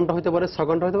 5 ঘন্টা হতে পারে, 6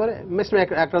 ঘন্টা হতে পারে, ম্যাক্সিমাম 1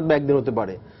 রাত বা 1 দিন হতে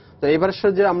পারে। তো এবারের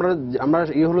সাথে যে আমরা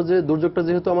হলো যে দুর্যোগটা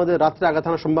যেহেতু আমাদের রাত্রে আঘাত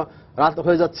হানার সম্ভব রাত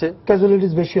হয়ে যাচ্ছে,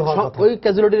 ক্যাজুয়ালিটিস বেশি হয়, ওই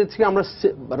ক্যাজুয়ালিটি থেকে আমরা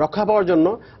রক্ষা পাওয়ার জন্য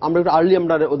আমরা একটু আর্লি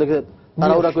আমরা ওদেরকে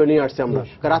তাড়াহুড়া করে নিয়ে আসছি আমরা,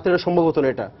 কারণ রাত্রে সম্ভব হতো না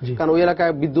এটা, কারণ ওই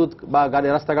এলাকায় বিদ্যুৎ বা গাড়ি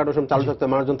রাস্তাঘাট ওসব চালু থাকতো,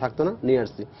 মানুষজন থাকতো না, নিয়ে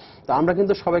আসছি। তো আমরা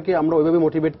কিন্তু সবাইকে আমরা ওইভাবে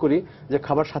মোটিভেট করি যে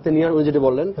খাবার সাথে নিয়ে, উনি যেটা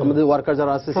বললেন আমাদের ওয়ার্কার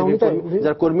যারা আছে,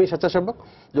 যারা কর্মী স্বেচ্ছাসেবক,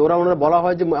 যে ওনারা বলা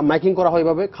হয় যে মাইকিং করা হয়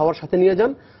এভাবে, খাবার সাথে নিয়ে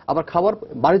যান, আবার খাবার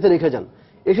বাড়িতে রেখে যান,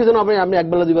 এসে যেন আপনি 1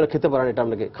 বেলা 2 বেলা খেতে পারেন, এটা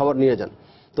আপনাকে খাবার নিয়ে যান।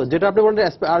 তো যেটা আপনি বলেন,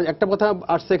 আর একটা কথা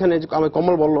আসছে এখানে, আমি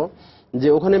কমল বললো যে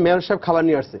ওখানে মেয়র সাহেব খাবার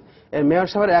নিয়ে আসছে, মেয়র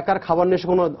সাহেবের একার খাবার নিয়ে এসে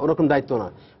কোনো ওরকম দায়িত্ব না।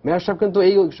 মেয়র সাহেব কিন্তু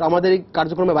আমাদের এই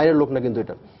কার্যক্রমের বাইরের লোক না, কিন্তু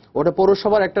ওটা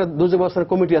পৌরসভার একটা দুর্যোগ ব্যবস্থার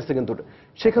কমিটি আছে, কিন্তু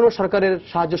সেখানেও সরকারের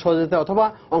সাহায্য সহযোগিতা অথবা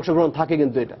অংশগ্রহণ থাকে,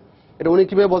 কিন্তু এটা উনি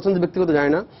কিভাবে বলছেন যে ব্যক্তিগত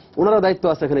যায় না, ওনারা দায়িত্ব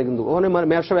আছে এখানে, কিন্তু ওখানে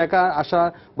মেয়র সাহেব একা আসা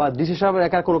বা ডিসি সাহেবের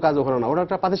একার কোনো কাজ ওখানে না, ওটা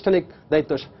একটা প্রাতিষ্ঠানিক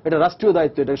দায়িত্ব, এটা রাষ্ট্রীয়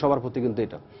দায়িত্ব, এটা সবার প্রতি। কিন্তু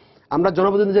এটা আমরা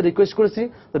জনপ্রতিনিধি যে রিকোয়েস্ট করেছি,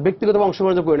 ব্যক্তিগত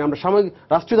অংশগ্রহণ করিনি, আমরা সাময়িক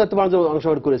রাষ্ট্রীয় দায়িত্ব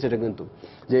অংশগ্রহণ করেছি এটা, কিন্তু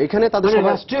যে এখানে তাদের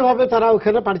রাষ্ট্রীয়ভাবে তারা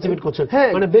ওখানে পার্টিসিপেট করছে,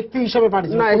 মানে ব্যক্তি হিসাবে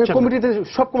না, এখানে কমিটিতে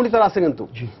সব কমিটি তারা আছে, কিন্তু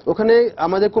ওখানে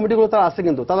আমাদের কমিটিগুলো তারা আছে,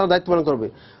 কিন্তু তারা দায়িত্ব পালন করবে।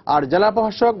 আর জেলা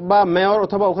প্রশাসক বা মেয়র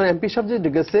অথবা ওখানে এমপি সাহেব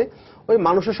যে গেছে, ওই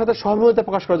মানুষের সাথে সহমর্মিতা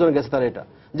প্রকাশ করার জন্য গেছে তারা, এটা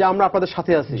যে আমরা আপনাদের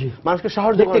সাথে আছি, মানুষকে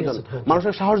সাহস দেওয়ার জন্য,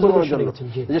 মানুষের সাহস দেওয়ার জন্য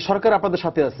যে সরকার আপনাদের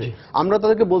সাথে আছে। আমরা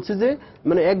তাদেরকে বলছি যে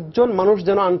মানে একজন মানুষ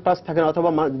যেন আনটাচ থাকে না, অথবা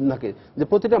থাকে যে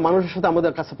প্রতিটা মানুষের সাথে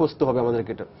আমাদের কাছে পৌঁছতে হবে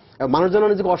আমাদেরকে, এটা মানুষ যেন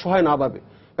নিজেকে অসহায় না ভাবে,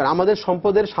 কারণ আমাদের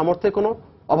সম্পদের সামর্থ্যের কোনো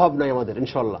অভাব নাই আমাদের,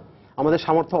 ইনশাল্লাহ আমাদের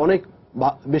সামর্থ্য অনেক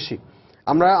বেশি।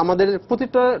 আমরা আমাদের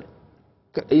প্রতিটা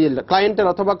ক্লায়েন্টের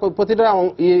অথবা প্রতিটা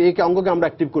অঙ্গকে আমরা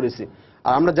অ্যাক্টিভ করেছি।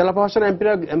 আর আমরা জেলা প্রশাসন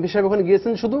এমপি সাহেব ওখানে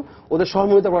গিয়েছেন শুধু ওদের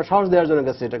সহমর্মিতা করা, সাহস দেওয়ার জন্য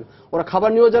গেছে। এটা ওরা খাবার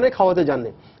নিয়েও জানে, খাওয়াতে জানে,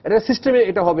 এটা সিস্টেমে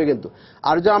এটা হবে। কিন্তু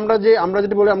আর যে আমরা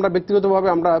যেটা বলি, আমরা ব্যক্তিগতভাবে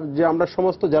আমরা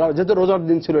সমস্ত জেলা, যেহেতু রোজার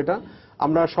দিন ছিল এটা,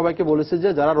 আমরা সবাইকে বলেছি যে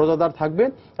যারা রোজাদার থাকবে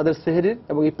তাদের সেহরির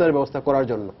এবং ইফতারের ব্যবস্থা করার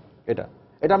জন্য।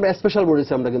 এটা আমরা স্পেশাল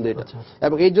বলেছি আমরা কিন্তু এটা।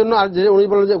 এবং এই জন্য আর যে উনি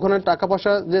বলেন যে ওখানে টাকা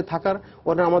পয়সা যে থাকার,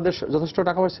 ওখানে আমাদের যথেষ্ট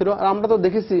টাকা পয়সা ছিল, আর আমরা তো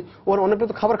দেখেছি ওখানে অনেকটা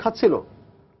তো খাবার খাচ্ছিল।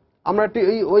 আমরা একটি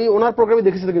ওই ওনার প্রোগ্রামে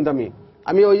দেখেছি কিন্তু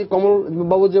আমি ওই কমল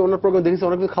বাবু যে ওনার প্রোগ্রামে দেখেছি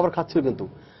অনেক কিছু খাবার খাচ্ছিল কিন্তু।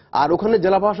 আর ওখানে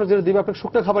জেলা প্রশাসক যেটা দিবে আপনাকে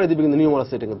শুকনো খাবারই দিবে, কিন্তু নিয়ম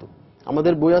আছে এটা, কিন্তু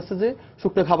আমাদের বই আছে যে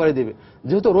শুকনো খাবারই দিবে।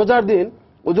 যেহেতু রোজার দিন,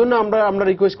 ওই জন্য আমরা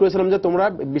রিকোয়েস্ট করেছিলাম যে তোমরা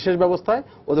বিশেষ ব্যবস্থায়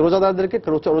ওদের রোজাদারদেরকে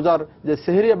রোজার যে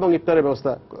সেহরি এবং ইফতারের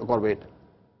ব্যবস্থা করবে।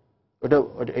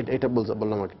 এটা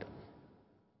বললাম আর কি।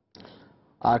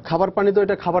 আর খাবার পানি তো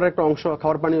এটা খাবারের একটা অংশ,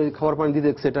 খাবার পানি দিয়ে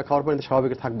দেখছে, এটা খাবার পানিতে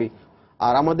স্বাভাবিক থাকবেই।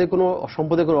 আর আমাদের কোনো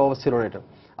সম্পদের কোনো অভাব ছিল না এটা।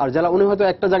 আর যারা উনি হয়তো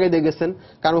একটা জায়গায় দেখেছেন,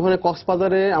 কারণ ওখানে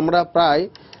কক্সবাজারে আমরা প্রায়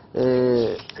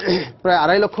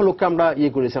 2.5 লক্ষ লোককে আমরা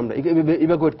করেছি, আমরা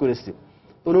ইভাকুয়েট করেছি।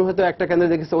 তো উনি হয়তো একটা কেন্দ্রে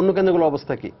দেখেছে, অন্য কেন্দ্রগুলোর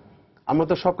অবস্থা কি। আমরা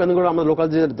তো সব কেন্দ্রগুলো আমাদের লোকাল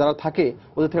যারা থাকে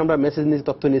ওদের থেকে আমরা মেসেজ নিয়েছি,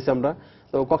 তথ্য নিয়েছি আমরা।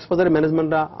 তো কক্সবাজারের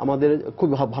ম্যানেজমেন্টটা আমাদের খুব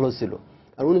ভালো ছিল।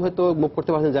 আর উনি হয়তো মুভ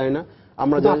করতে পারছেন জানি না।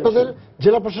 আমরা আপনাদের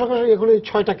জেলা প্রশাসনের এখানে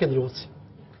 6টা কেন্দ্র আছে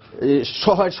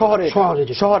শহরে,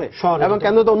 এবং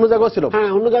কেন্দ্র তো অন্য জায়গায় ছিল। হ্যাঁ,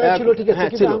 অন্য জায়গায় ছিল, ঠিক আছে।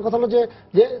 কিন্তু আমার কথা হলো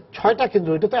যে 6টা কেন্দ্র,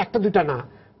 এটা তো একটা দুইটা না,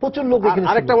 প্রচুর লোক।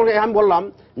 আরেকটা আমি বললাম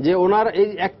যে ওনার এই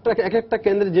একটা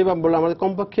কেন্দ্রে যেভাবে বললাম আমাদের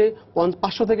কমপক্ষে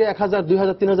 500 থেকে 1000,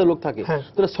 2000, 3000 লোক থাকে।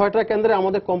 তাহলে 6টা কেন্দ্রে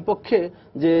আমাদের কমপক্ষে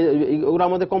যে ওরা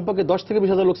আমাদের কমপক্ষে 10 থেকে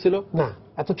 20,000 লোক ছিল না,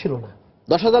 এত ছিল না।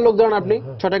 10,000 লোক ধরেন আপনি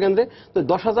 6টা কেন্দ্রে, তো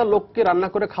 10,000 লোককে রান্না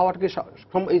করে খাওয়ার কি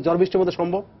এই ঝড় বৃষ্টির মধ্যে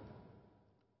সম্ভব?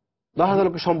 10,000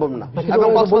 লোককে সম্ভব না।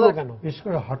 কেন বিশেষ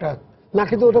করে হঠাৎ না,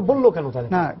 কিন্তু ওটা বললো কেন তাহলে?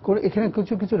 না, এখানে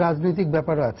কিছু রাজনৈতিক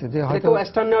ব্যাপারও আছে যে হয়তো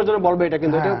স্ট্যান্ড নেওয়ার জন্য বলবে এটা,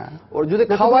 কিন্তু ওর যদি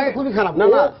খাওয়ায় খুবই খারাপ। না,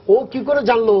 ও কি করে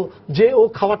জানলো যে ও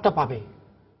খাবারটা পাবে?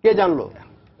 কে জানলো?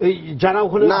 এই যারা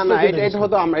ওখানে। না, এটা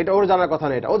হতো এটা ওর জানার কথা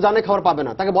না, এটা ও জানে খাবার পাবে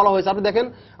না, তাকে বলা হয়েছে। আপনি দেখেন,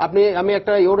 আমি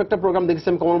ওর একটা প্রোগ্রাম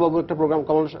দেখেছিলাম, কমল বাবুর একটা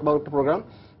প্রোগ্রাম,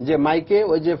 যে মাইকে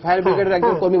ওই যে ফায়ার ব্রিগেডের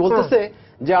একজন কর্মী বলতেছে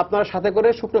যে আপনারা সাথে করে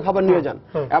শুকনো খাবার নিয়ে যান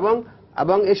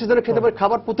এবং এসে যেন খেতে পারে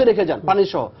খাবার পুঁতে রেখে যান পানি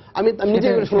সহ। আমি নিজে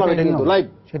শুনলাম এটা, কিন্তু লাইভ,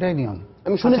 সেটাই নিয়ম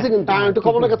আমি শুনেছি। কিন্তু একটু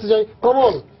কমলের কাছে যাই।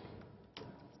 কমল,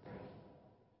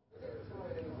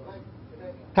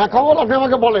 হ্যাঁ কমল, আপনি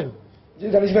আমাকে বলেন। জি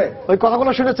জানিস ভাই, ওই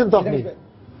কথাগুলো শুনেছেন তো আপনি?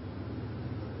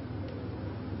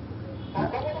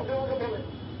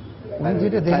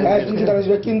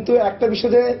 কিন্তু একটা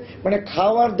বিষয় যে মানে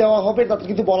খাবার দেওয়া হবে তাদের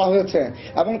কিন্তু বলা হয়েছে,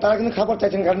 এবং তারা কিন্তু খাবার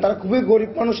চাইছেন, কারণ তারা খুবই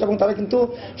গরিব মানুষ এবং তারা কিন্তু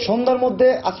সন্ধ্যার মধ্যে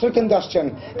আশ্রয় কেন্দ্রে আসছেন,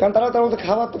 কারণ তার মধ্যে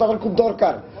খাবার তো তাদের খুব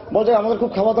দরকার। বলছে আমাদের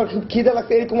খুব খাবার দরকার, খুব খিদে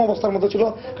লাগছে, এরকম অবস্থার মধ্যে ছিল।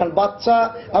 কারণ বাচ্চা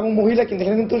এবং মহিলা কিন্তু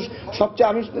এখানে কিন্তু সবচেয়ে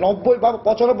 90 বা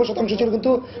 95% ছিল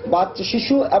কিন্তু বাচ্চা,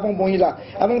 শিশু এবং মহিলা,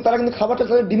 এবং তারা কিন্তু খাবারটা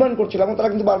তাদের ডিমান্ড করছিল এবং তারা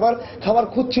কিন্তু বারবার খাবার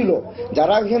খুঁজছিল।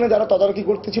 যারা তদারকি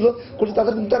করতেছিল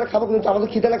তাদের কিন্তু তারা খাবার,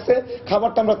 আমাদের খিদে লাগছে,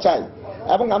 খাবারটা আমরা চাই।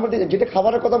 এবং আমরা যেটা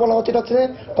খাবারের কথা বলা হচ্ছে এটা হচ্ছে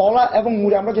কলা এবং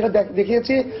মুড়ি। আমরা যেটা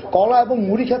দেখিয়েছি কলা এবং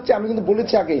মুড়ি খাচ্ছে, আমি কিন্তু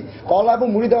বলেছি আগে কলা এবং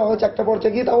মুড়ি দেওয়া হয়েছে একটা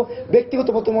পর্যায়ে গিয়ে, তাও ব্যক্তিগত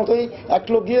মতোই এক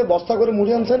লোক গিয়ে বস্তা করে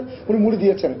মুড়ি আনছেন, উনি মুড়ি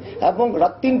দিয়েছেন, এবং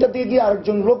রাত 3টার দিকে গিয়ে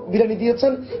আরেকজন লোক বিরিয়ানি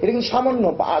দিয়েছেন। এটা কিন্তু সামান্য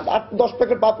 8-10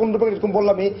 প্যাকেট বা 15 প্যাকেট এরকম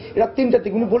বললাম। রাত 3টার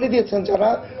দিকে উনি বলে দিয়েছেন যারা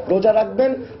রোজা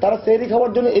রাখবেন তারা সেহরি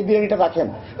খাওয়ার জন্য এই বিরিয়ানিটা রাখেন,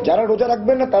 যারা রোজা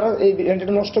রাখবেন না তারা এই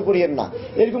বিরিয়ানিটা নষ্ট করিয়েন না,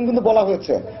 এরকম কিন্তু বলা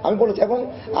হয়েছে। আমি বলেছি, এবং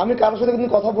আমি কারোর সাথে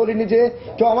কিন্তু কথা বলিনি যে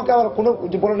কেউ আমাকে আবার কোনো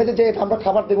বলে নিয়েছে যে আমরা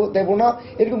খাবার দেবো না,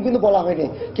 এরকম কিন্তু বলা হয়নি।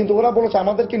 কিন্তু ওরা বলেছে,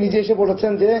 আমাদেরকে নিজে এসে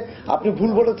বলেছেন যে আপনি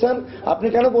ভুল বলেছেন, আপনি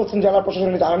কেন বলছেন জেলা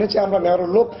প্রশাসন জানিয়েছে, আমরা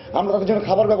মেয়রের লোক, আমরা তাদের জন্য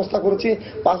খাবার ব্যবস্থা করেছি,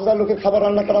 5,000 লোকের খাবার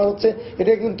রান্না করা হচ্ছে।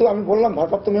 এটা কিন্তু আমি বললাম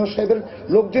ভারপ্রাপ্ত মেয়র সাহেবের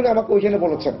লোকজন আমাকে ওইখানে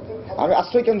বলেছেন, আমি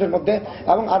আশ্রয় কেন্দ্রের মধ্যে।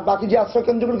 এবং আর বাকি যে আশ্রয়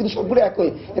কেন্দ্রগুলো কিন্তু সবগুলো একই,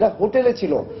 এরা হোটেলে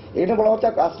ছিল। এখানে বলা হচ্ছে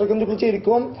আশ্রয় কেন্দ্রগুলো হচ্ছে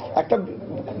এরকম একটা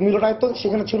মিলনায়তন,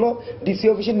 সেখানে ছিল ডিসি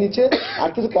অফিসের নিচে। আর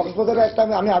কিন্তু কক্সবাজারে একটা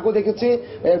আমি আগেও দেখেছি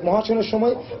মহাসনের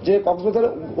সময় যে কক্সবাজার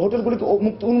হোটেলগুলিকে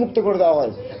উন্মুক্ত করে দেওয়া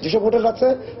হয়। যেসব হোটেল আছে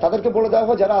তাদেরকে বলে দেওয়া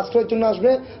হয় যারা আশ্রয়ের জন্য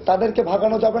আসবে তাদেরকে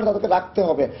ভাগানো যাবে না, তাদেরকে রাখতে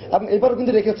হবে। এবং এবারও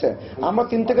কিন্তু রেখেছে, আমরা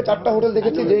 3 থেকে 4টা হোটেল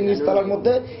দেখেছি যে নিচতলার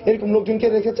মধ্যে এরকম লোকজনকে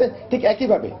রেখেছে ঠিক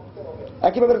একইভাবে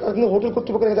তারা কিন্তু হোটেল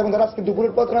কর্তৃপক্ষ রেখেছে। এবং তারা আজকে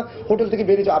দুপুরের পর তারা হোটেল থেকে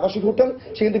বেরিয়েছে, আবাসিক হোটেল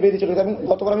সেখান থেকে বেরিয়ে চলে গেছে। এবং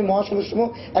গতবার আমি মহাসনের সময়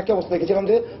একই অবস্থা দেখেছিলাম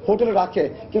যে হোটেলে রাখে,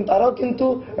 কিন্তু তারাও কিন্তু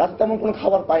রাতে তেমন কোনো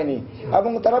খাবার পায়নি।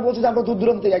 এবং তারা বলছে যে আমরা দূর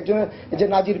দূরান্ত থেকে, একজনের যে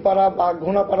নাজিরপাড়া বা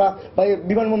ঘোনাপাড়া বা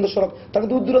বিমানবন্দর সড়ক, তারা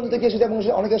দূর দূরান্ত থেকে এসেছে এবং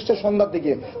অনেকে এসছে সন্ধ্যার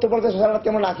দিকে। তো বলতে সারা রাত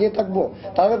আমরা না খেয়ে থাকবো,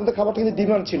 তাদের মধ্যে খাবারটা কিন্তু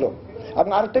ডিমান্ড ছিল। এবং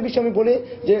আরেকটা বিষয় আমি বলি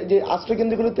যে আশ্রয়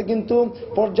কেন্দ্রগুলিতে কিন্তু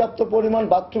পর্যাপ্ত পরিমাণ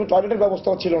বাথরুম টয়লেটের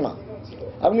ব্যবস্থাও ছিল না।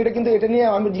 এবং এটা নিয়ে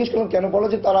আমি জিজ্ঞেস করলাম কেন বলো,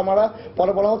 যে তারা আমরা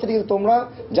পরে বলা হচ্ছে যে তোমরা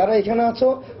যারা এখানে আছো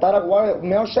তারা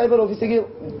মেয়র সাহেবের অফিসে গিয়ে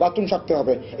বাথরুম সারতে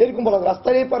হবে, এরকম বলা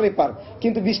রাস্তার এপার এপার।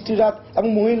 কিন্তু বৃষ্টি রাত এবং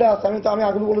মহিলা আছে, আমি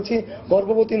আগে বলেছি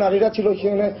গর্ভবতী নারীরা ছিল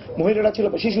সেখানে, মহিলারা ছিল,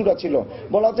 শিশুরা ছিল।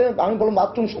 বলা হচ্ছে আমি বললাম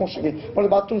বাথরুম সমস্যা কি, বলে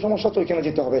বাথরুম সমস্যা তো এখানে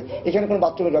যেতে হবে, এখানে কোনো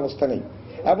বাথরুমের ব্যবস্থা নেই।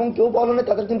 এবং কেউ বলে না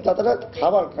তাদের কিন্তু তারা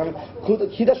খাবার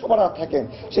খিদা সবার থাকে,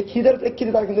 সেই খিদের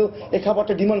প্রেক্ষিতে তারা কিন্তু এই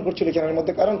খাবারটা ডিমান্ড করছিল এখানের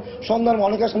মধ্যে। কারণ সন্ধ্যার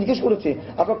অনেকে আসেন, জিজ্ঞেস করেছি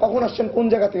আপনারা কখন আসছেন, কোন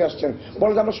জায়গা থেকে আসছেন,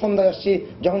 বলে যে আমরা সন্ধ্যায় আসছি,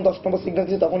 যখন 10 নম্বর সিগন্যাল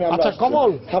দিচ্ছি তখনই আমরা। আচ্ছা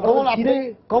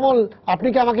কমল, আপনি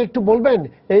কি আমাকে একটু বলবেন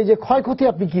এই যে ক্ষয়ক্ষতি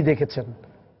আপনি কি দেখেছেন?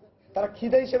 তারা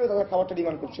খিদা হিসেবে তাদের খাবারটা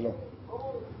ডিমান্ড করছিল।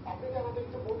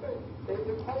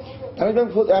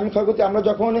 আমি ক্ষয়ক্ষতি, আমরা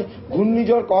যখন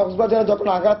ঘূর্ণিঝড় কক্সবাজার যখন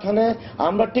আঘাত হানে,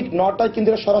 আমরা ঠিক 9টায় কিন্তু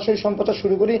সরাসরি সম্প্রচার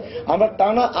শুরু করি। আমরা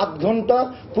টানা 8 ঘন্টা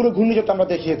পুরো ঘূর্ণিঝড়টা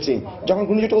আমরা দেখিয়েছি। যখন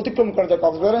ঘূর্ণিঝড়টা অতিক্রম করা যায়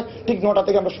কক্সবাজারে, ঠিক 9টা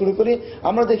থেকে আমরা শুরু করি।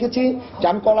 আমরা দেখেছি যে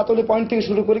আমি কলাতলি পয়েন্ট থেকে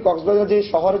শুরু করি, কক্সবাজার যে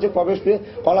শহরে যে প্রবেশ পেয়ে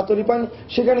কলাতলি পয়েন্ট,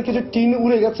 সেখানে কিছু টিন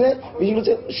উড়ে গেছে, বিশেষ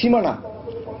হচ্ছে সীমানা,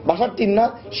 বাসার টিন না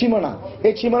সীমানা,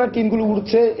 এই সীমানার টিনগুলো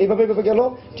উড়ছে, এইভাবে গেল,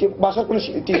 বাসার কোনো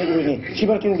টিন উড়েনি,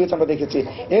 সীমানার টিন উড়েছে আমরা দেখেছি।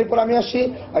 এরপর আমি আসি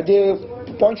যে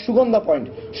পয়েন্ট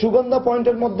সুগন্ধা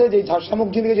পয়েন্টের মধ্যে যে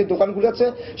সামগ্রিকের যে দোকানগুলো আছে,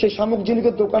 সেই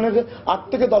সামগ্রিকের দোকানের 8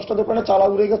 থেকে 10টা দোকানে চালা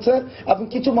উড়ে গেছে এবং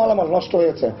কিছু মালামাল নষ্ট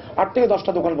হয়েছে, 8 থেকে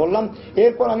 10টা দোকান বললাম।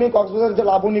 এরপর আমি কক্সবাজার যে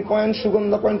লাবণী পয়েন্ট,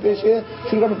 সুগন্ধা পয়েন্ট এসে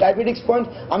শুরু আমি ডায়াবেটিক্স পয়েন্ট,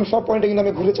 আমি সব পয়েন্টে কিন্তু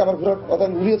আমি ঘুরেছি। আমার ঘোরার কথা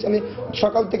ঘুরিয়েছি আমি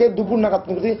সকাল থেকে দুপুর নাগাদ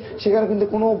ঘুরেছি। সেখানে কিন্তু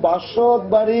কোনো বাসত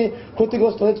বাড়ি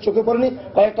ক্ষতিগ্রস্ত হয়েছে চোখে পড়েনি,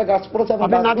 কয়েকটা গাছ পড়েছে,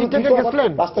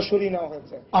 রাস্তা সরিয়ে নেওয়া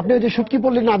হয়েছে। আপনি ওই যে শুটকি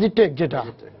পল্লী নাজির টেক, যেটা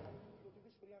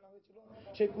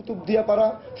সেই কুতুবদিয়া পাড়া,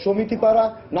 সমিতি পাড়া,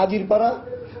 নাজির পাড়া,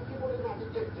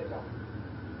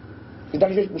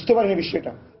 বুঝতে পারিনি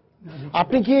বিষয়টা।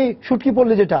 আপনি কি শুটকি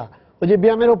পল্লী, যেটা ওই যে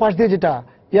ব্যায়ামের ওপাশ দিয়ে, যেটা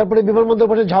এয়ারপোর্টে বিমানবন্দর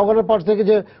পাশে ঝাউগানের পাশ থেকে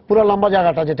যে পুরো লম্বা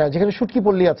জায়গাটা, যেটা যেখানে শুটকি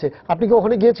পল্লী আছে, আপনি কি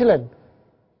ওখানে গিয়েছিলেন?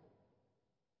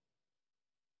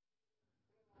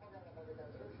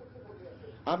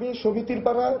 আমি সমিতির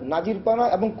পাড়া, নাজির পাড়া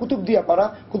এবং কুতুবদিয়া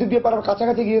পাড়ার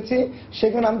কাছাকাছি গিয়েছি।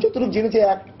 সেখানে আমি যতটুকু জেনেছি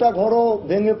একটা ঘরও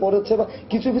ভেঙে পড়েছে, বা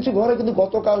কিছু কিছু ঘরে কিন্তু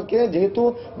গতকালকে যেহেতু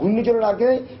ঘূর্ণিঝড়ের আগে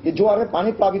জোয়ারে পানি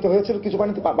প্লাবিত হয়েছিল, কিছু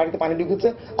বাড়িতে পানি ঢুকেছে,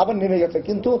 আবার নেমে গেছে,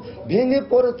 কিন্তু ভেঙে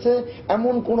পড়েছে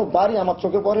এমন কোনো বাড়ি আমার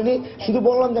চোখে পড়েনি। শুধু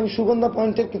বললাম যে আমি সুগন্ধা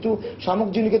পয়েন্টের কিছু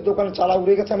সামগ্রিকের দোকানে চালা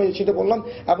উড়ে গেছে, আমি সেটা বললাম,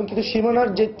 এবং কিছু সীমানার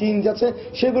যে টিন আছে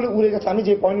সেগুলো উড়ে গেছে। আমি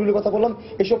যে পয়েন্টগুলির কথা বললাম,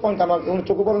 এইসব পয়েন্ট আমার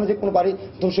চোখে পড়েনি যে কোনো বাড়ি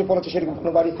ধসে পড়েছে, সেরকম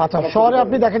কোনো বাড়ি। আচ্ছা, শহরে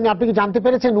আপনি দেখেননি, আপনি কি জানতে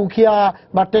পেরেছেন উখিয়া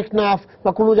বা টেকনাফ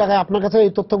বা কোনো জায়গায় আপনার কাছে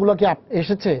এই তথ্যগুলো কি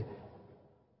এসেছে?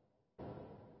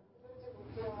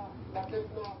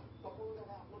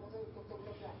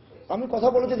 আমি কথা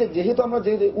বলেছি যে যেহেতু আমরা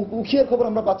যে উখিয়ার খবর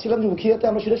আমরা পাচ্ছিলাম, যে উখিয়াতে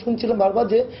আমরা সেটা শুনছিলাম বারবার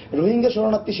যে রোহিঙ্গা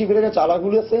শরণার্থী শিবিরের যে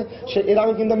চালাগুলি আছে, এর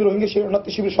আগে কিন্তু আমি রোহিঙ্গা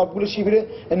শরণার্থী শিবির সবগুলো শিবিরে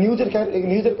নিউজের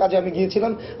কাজে আমি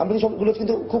গিয়েছিলাম। আমরা সবগুলো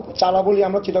কিন্তু খুব চালা বলি,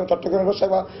 আমরা চট্টগ্রাম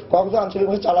ভাষায় বা কক্সবাজার আঞ্চলিক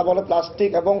ভাষায় চালা বলে,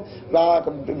 প্লাস্টিক এবং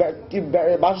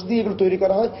বাঁশ দিয়ে এগুলো তৈরি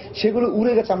করা হয়, সেগুলো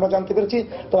উড়ে গেছে আমরা জানতে পেরেছি।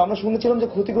 তো আমরা শুনেছিলাম যে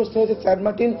ক্ষতিগ্রস্ত হয়েছে সেন্ট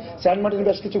মার্টিন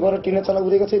বেশ কিছু ঘরের টিনের চালা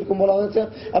উড়ে গেছে, এরকম বলা হয়েছে।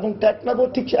 এবং টেকনাফও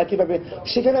ঠিক একইভাবে,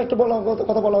 সেখানে একটা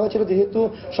কথা বলা হয়েছিল, যেহেতু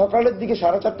সকালের দিকে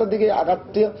 4:30টার দিকে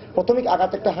প্রাথমিক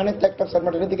আঘাত একটা হানে একটা সেন্ট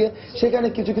মার্টিনের দিকে, সেখানে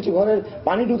কিছু কিছু ঘরের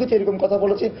পানি ঢুকেছে, এরকম কথা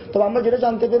বলেছি। তবে আমরা যেটা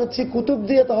জানতে পেরেছি,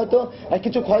 কুতুবদিয়াতে হয়তো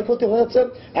কিছু ক্ষয়ক্ষতি হয়েছে,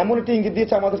 এমন একটি ইঙ্গিত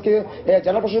দিয়েছে আমাদেরকে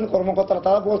জেলা প্রশাসন কর্মকর্তারা।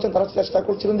 তারা বলছেন তারা চেষ্টা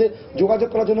করছিলেন যে যোগাযোগ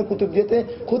করার জন্য কুতুবদিয়াতে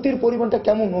ক্ষতির পরিমাণটা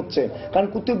কেমন হচ্ছে, কারণ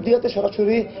কুতুবদিয়াতে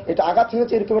সরাসরি এটা আঘাত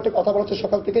হয়েছে এরকম একটা কথা বলা হচ্ছে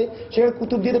সকাল থেকে। সেখানে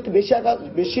কুতুবদিয়াতে একটু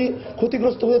বেশি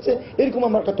ক্ষতিগ্রস্ত হয়েছে, এরকম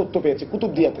আমরা একটা তথ্য পেয়েছি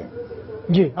কুতুবদিয়াতে।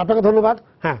 জি, আপনাকে ধন্যবাদ।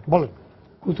 হ্যাঁ বলেন।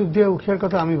 কুতুবদিয়া উখিয়ার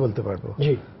কথা আমি বলতে পারবো।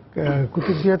 জি,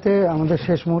 কুতুবদিয়াতে আমাদের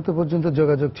শেষ মুহূর্ত পর্যন্ত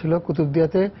যোগাযোগ ছিল।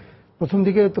 কুতুবদিয়াতে প্রথম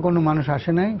দিকে তো কোনো মানুষ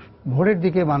আসে নাই, ভোরের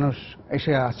দিকে মানুষ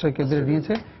এসে আশ্রয় কেন্দ্রে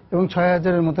নিয়েছে এবং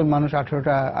 6000-এর মতন মানুষ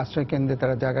 18টা আশ্রয় কেন্দ্রে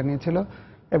তারা জায়গা নিয়েছিল।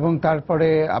 এবং তারপরে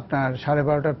আপনার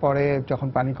 12:30টার পরে যখন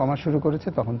পানি কমা শুরু করেছে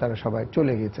তখন তারা সবাই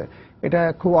চলে গিয়েছে। এটা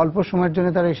খুব অল্প সময়ের জন্য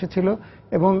তারা এসেছিল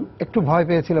এবং একটু ভয়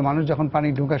পেয়েছিল মানুষ, যখন পানি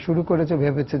ঢোকা শুরু করেছে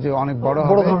ভেবেছে যে অনেক বড়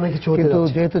হবে, কিন্তু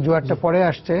যেহেতু জোয়ারটা পরে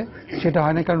আসছে সেটা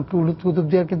হয় না, কারণ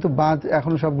কুতুবদিয়ার কিন্তু বাঁধ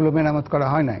এখনো সবগুলো মেরামত করা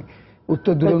হয় নাই।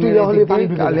 উত্তর দুরঙ্গের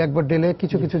একবার ডেলে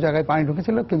কিছু কিছু জায়গায় পানি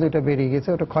ঢুকেছিল, কিন্তু এটা বেরিয়ে গেছে,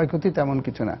 ওটা ক্ষয়ক্ষতি তেমন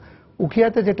কিছু না।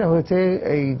 উখিয়াতে যেটা হয়েছে,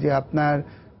 এই যে আপনার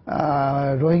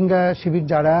রোহিঙ্গা শিবির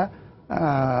যারা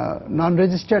নন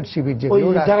রেজিস্টার্ড শিবির,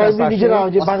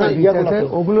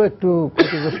 ওগুলো একটু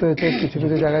ক্ষতিগ্রস্ত হয়েছে, কিছু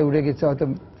কিছু জায়গায় উড়ে গেছে, হয়তো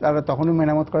তারা তখনও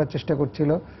মেরামত করার চেষ্টা করছিল।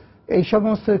 এই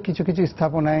সমস্ত কিছু কিছু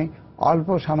স্থাপনায় অল্প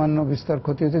সামান্য বিস্তর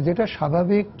ক্ষতি হয়েছে, যেটা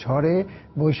স্বাভাবিক। ঝড়ে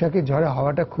বৈশাখী ঝড়ে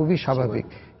হওয়াটা খুবই স্বাভাবিক,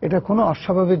 এটা কোনো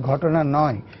অস্বাভাবিক ঘটনা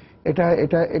নয়। এটা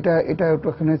এটা এটা এটা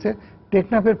ওখানে হয়েছে।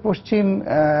 টেকনাফের পশ্চিম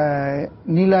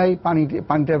নীলাই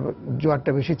পানিটা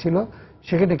জোয়ারটা বেশি ছিল,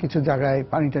 সেখানে কিছু জায়গায়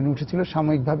পানিটা উঠেছিল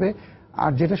সাময়িকভাবে।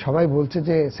 আর যেটা সবাই বলছে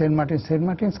যে সেন্ট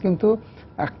মার্টিনস কিন্তু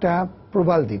একটা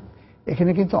প্রবাল দ্বীপ,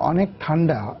 এখানে কিন্তু অনেক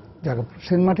ঠান্ডা জায়গা।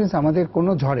 সেন্ট মার্টিনস আমাদের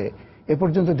কোনো ঝড়ে এ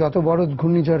পর্যন্ত যত বড়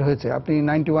ঘূর্ণিঝড় হয়েছে, আপনি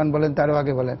 91 বলেন তারও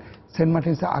আগে বলেন, সেন্ট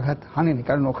মার্টিনসে আঘাত হানেনি,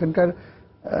 কারণ ওখানকার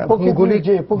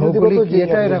ভৌগোলিক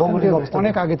ইয়েটা এরকম যে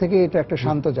অনেক আগে থেকে এটা একটা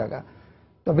শান্ত জায়গা।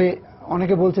 তবে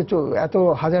অনেকে বলছে এত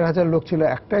হাজার হাজার লোক ছিল,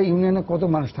 একটা ইউনিয়নে কত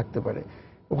মানুষ থাকতে পারে?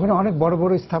 ওখানে অনেক বড়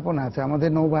বড় স্থাপনা আছে, আমাদের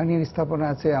নৌবাহিনীর স্থাপনা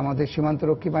আছে, আমাদের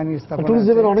সীমান্তরক্ষী বাহিনীর স্থাপনা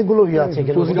আছে, অনেকগুলো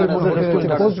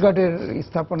কোস্টগার্ডের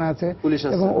স্থাপনা আছে,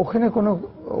 এবং ওখানে কোনো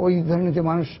ওই ধরনের যে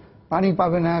মানুষ পানি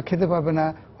পাবে না, খেতে পাবে না,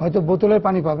 হয়তো বোতলের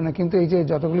পানি পাবে না, কিন্তু এই যে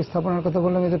যতগুলি স্থাপনার কথা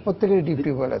বললাম এদের প্রত্যেকেরই ডিপ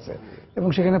টিউবওয়েল আছে এবং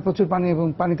সেখানে প্রচুর পানি, এবং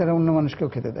পানি তারা অন্য মানুষকেও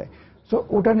খেতে দেয়। তো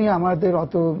ওটা নিয়ে আমাদের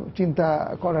অত চিন্তা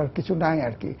করার কিছু নাই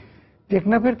আর কি।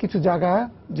 টেকনাফের কিছু জায়গা,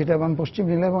 যেটা এবং পশ্চিম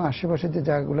নীলা এবং আশেপাশের যে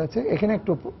জায়গাগুলো আছে, এখানে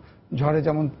একটু ঝড়ে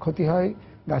যেমন ক্ষতি হয়,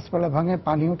 গাছপালা ভাঙে,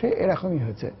 পানি ওঠে, এরকমই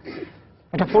হয়েছে।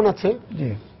 একটা ফোন আছে। জি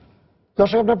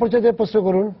দর্শক, আপনার পরিচয় দিয়ে প্রশ্ন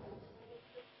করুন।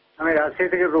 আমি রাজশাহী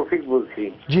থেকে রফিক বলছি।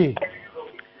 জি,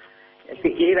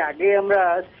 এর আগে আমরা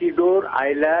সিডোর,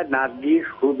 আইলা, নার্গিস,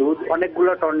 হুদুদ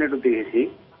অনেকগুলো টর্নেডো দেখেছি,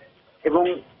 এবং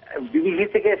বিবিসি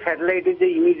থেকে স্যাটেলাইটের যে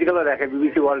ইমেজগুলো দেখে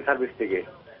বিবিসি ওয়ার্ল্ড সার্ভিস থেকে,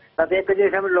 তাতে একটা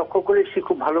জিনিস আমি লক্ষ্য করেছি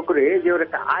খুব ভালো করে, যে ওর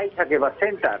একটা আই থাকে বা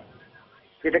সেন্টার,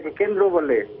 যেটাকে কেন্দ্র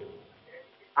বলে।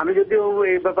 আমি যদিও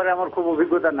এই ব্যাপারে আমার খুব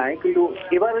অভিজ্ঞতা নাই, কিন্তু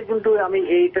এবারে কিন্তু আমি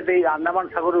এইটাতে আন্দামান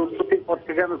সাগরের উৎপত্তির পর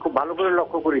থেকে আমি খুব ভালো করে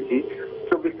লক্ষ্য করেছি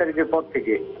 24 তারিখের পর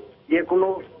থেকে, যে কোনো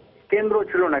কেন্দ্র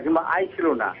ছিল না কিংবা আই ছিল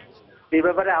না। এই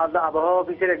ব্যাপারে আবহাওয়া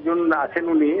অফিসের একজন আছেন,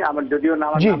 উনি আমার যদিও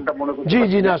নামটা মনে করতে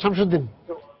জি না শামসুদ্দিন,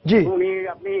 জি উনি,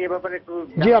 আপনি এ ব্যাপারে একটু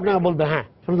জি আপনাকে বলবেন। হ্যাঁ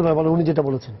শামসুদ্দিন ভাই বলেন, উনি যেটা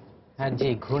বলেছেন। হ্যাঁ জি,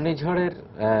 ঘূর্ণিঝড়ের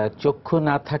চক্ষু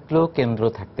না থাকলেও কেন্দ্র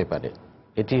থাকতে পারে,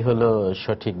 এটি হলো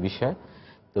সঠিক বিষয়।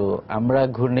 তো আমরা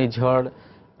ঘূর্ণিঝড়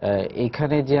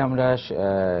এখানে যে আমরা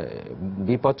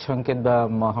বিপদ সংকেত বা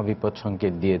মহাবিপদ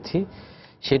সংকেত দিয়েছি,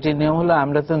 সেটি নিয়ম হলো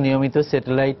আমরা তো নিয়মিত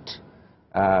স্যাটেলাইট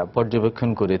পর্যবেক্ষণ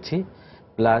করেছি,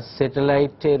 প্লাস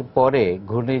স্যাটেলাইটের পরে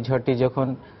ঘূর্ণিঝড়টি যখন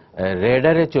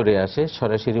রেডারে চলে আসে,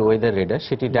 সরাসরি ওয়েদার রেডার,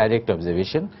 সেটি ডাইরেক্ট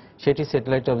অবজারভেশন, সেটি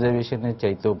স্যাটেলাইট অবজারভেশনের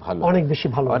চাইতেও ভালো,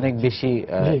 অনেক বেশি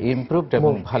ইমপ্রুভড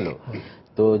এবং ভালো।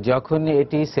 তো যখন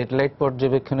এটি স্যাটেলাইট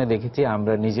পর্যবেক্ষণে দেখেছি,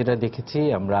 আমরা নিজেরা দেখেছি,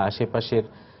 আমরা আশেপাশের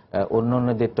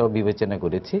অন্যদেরটাও বিবেচনা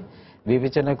করেছি,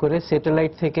 বিবেচনা করে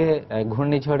স্যাটেলাইট থেকে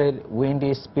ঘূর্ণিঝড়ের উইন্ড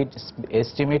স্পিড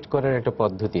এস্টিমেট করার একটা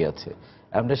পদ্ধতি আছে,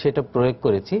 আমরা সেটা প্রয়োগ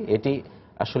করেছি। এটি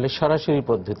আসলে সরাসরি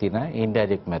পদ্ধতি না,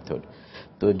 ইনডাইরেক্ট মেথড।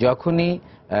 তো যখনই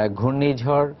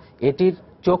ঘূর্ণিঝড়, এটির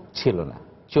চোখ ছিল না,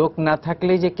 চোখ না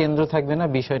থাকলেই যে কেন্দ্র থাকবে না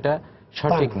বিষয়টা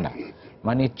সঠিক না,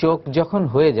 মানে চোখ যখন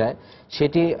হয়ে যায়,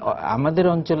 সেটি আমাদের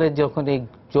অঞ্চলে যখন এই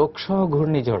চোখ সহ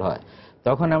ঘূর্ণিঝড় হয়,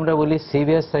 তখন আমরা বলি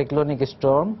severe cyclonic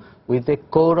Sturm with a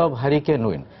core of hurricane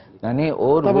wind, মানে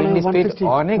ওর উইন্ড স্পিড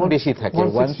অনেক বেশি থাকে,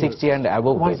 160 অ্যান্ড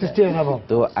অ্যাবভ।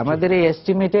 তো আমাদের এই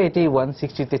এস্টিমেটে এটি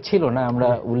 160 তে ছিল না, আমরা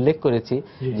উল্লেখ করেছি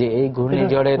যে এই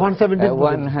ঘূর্ণিঝড়ের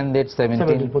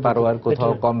 117 পার আওয়ার,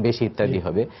 কোথাও কম বেশি ইত্যাদি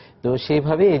হবে। তো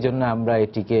সেইভাবে এই জন্য আমরা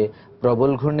এটিকে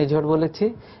প্রবল ঘূর্ণিঝড় বলেছি,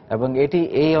 এবং এটি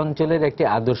এই অঞ্চলের একটি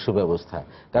আদর্শ ব্যবস্থা,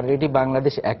 কারণ এটি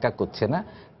বাংলাদেশ একা করছে না,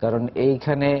 কারণ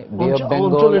এইখানে বে অফ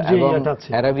বেঙ্গল এবং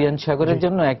আরাবিয়ান সাগরের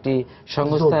জন্য একটি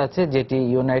সংস্থা আছে, যেটি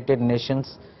ইউনাইটেড নেশনস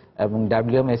এবং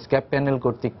WM এসক্যাপ প্যানেল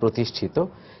কর্তৃক প্রতিষ্ঠিত,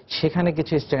 সেখানে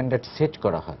কিছু স্ট্যান্ডার্ড সেট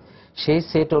করা হয়, সেই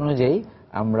সেট অনুযায়ী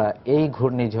আমরা এই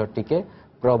ঘূর্ণিঝড়টিকে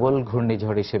প্রবল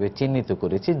ঘূর্ণিঝড় হিসেবে চিহ্নিত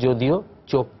করেছি, যদিও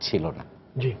চোখ ছিল না।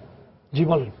 জি জি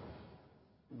বলেন,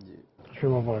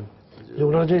 যে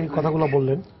ওনারা যে কথাগুলো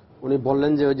বললেন, উনি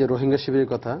বললেন যে ওই যে রোহিঙ্গা শিবিরের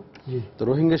কথা। তো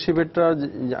রোহিঙ্গা শিবিরটা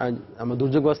আমার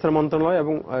দুর্যোগ ব্যবস্থার মন্ত্রণালয়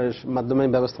এবং মাধ্যমে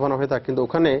ব্যবস্থাপনা হয়ে থাকে, কিন্তু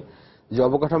ওখানে যে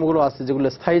অবকাঠামোগুলো আছে, যেগুলো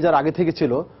স্থায়ী যারা আগে থেকে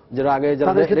ছিল, যারা আগে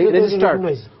যারা রেজিস্টার্ড,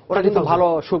 ওরা কিন্তু ভালো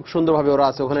সুন্দরভাবে ওরা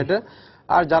আছে ওখানে। এটা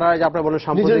আর যারা আপনারা বলেন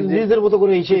সাম্প্রতিক নিজেদের মতো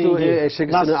করে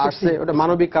আসছে, ওটা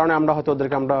মানবিক কারণে আমরা হয়তো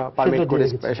ওদেরকে আমরা পারমিট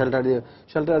করেছি,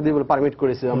 শেল্টার দিয়ে পারমিট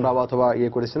করেছি আমরা, অথবা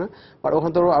ইয়ে করেছি না, বাট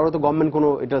ওখানে তো আরো তো গভর্নমেন্ট কোনো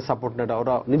এটা সাপোর্ট না,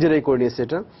 ওরা নিজেরাই করে নিয়েছে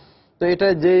এটা। তো এটা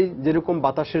যেরকম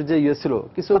বাতাসের যে ইয়ে ছিল,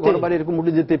 কিছু ঘর বাড়ি এরকম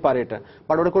উঠে যেতেই পারে এটা,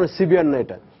 বাট ওটা কোনো সিভিয়ার না,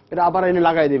 এটা আবার এনে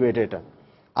লাগাই দেবে এটা।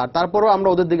 আর তারপরও আমরা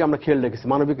ওদের দিকে আমরা খেয়াল রেখেছি,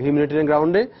 মানবিক হিউম্যানিটেরিয়ান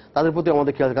গ্রাউন্ডে তাদের প্রতি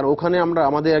আমাদের খেয়াল, কারণ ওখানে আমরা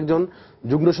আমাদের একজন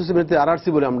যুগ্ম সচিব নেতৃত্বে RRC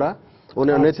বলে আমরা,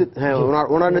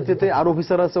 ওনার নেতৃত্বে আরো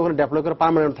অফিসার আছে ওখানে ডেপ্লয় করে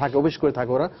পার্মানেন্ট থাকে, অফিস করে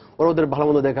থাকে, ওরা ওদের ভালো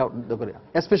মন্দ দেখা করে,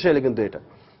 স্পেশালি কিন্তু এটা।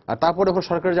 আর তারপরে এখন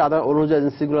সরকারের যে আদার অনুযায়ী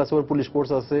এজেন্সিগুলো আছে, ওর পুলিশ ফোর্স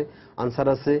আছে, আনসার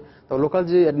আছে, তো লোকাল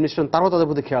যে অ্যাডমিনিস্ট্রেশন, তারাও তাদের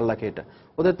প্রতি খেয়াল রাখে এটা।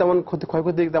 ওদের তেমন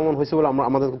ক্ষয়ক্ষতি তেমন হয়েছে বলে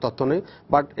আমাদের তথ্য নেই,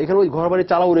 বাট এখানে ওই ঘর বাড়ি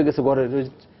চালা উড়ে গেছে, ঘরের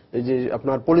এই যে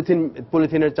আপনার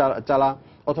পলিথিনের চালা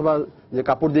অথবা যে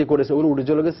কাপড় দিয়ে করেছে ওগুলো উঠে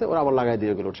চলে গেছে, ওরা আবার লাগাই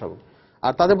দিয়ে গেল সব।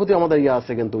 আর তাদের প্রতি আমাদের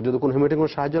আছে কিন্তু যদি কোনো হিউম্যানিটি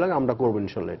কোনো সাহায্য লাগে আমরা করবো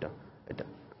ইনশাল্লাহ এটা।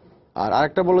 আর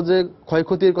আরেকটা বলো যে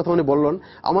ক্ষয়ক্ষতির কথা উনি বললেন,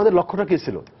 আমাদের লক্ষ্যটা কি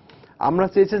ছিল? আমরা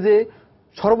চেয়েছি যে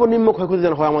সর্বনিম্ন ক্ষয়ক্ষতি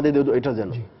যেন হয় আমাদের এটা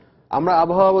যেন আমরা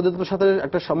আবহাওয়া অধিদপ্তরের সাথে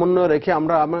একটা সমন্বয় রেখে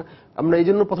আমরা এই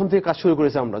জন্য প্রথম থেকে কাজ শুরু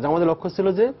করেছি। আমরা যে আমাদের লক্ষ্য ছিল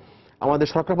যে আমাদের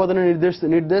সরকার প্রধানের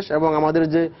নির্দেশ এবং আমাদের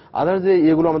যে আদার যে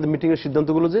ইয়েগুলো আমাদের মিটিং এর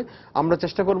সিদ্ধান্তগুলো যে আমরা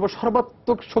চেষ্টা করব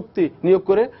সর্বাত্মক শক্তি নিয়োগ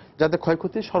করে যাতে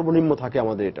ক্ষয়ক্ষতি সর্বনিম্ন থাকে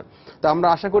আমাদের এটা। তো আমরা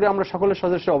আশা করি আমরা সকলের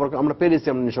সদস্য আমরা পেরেছি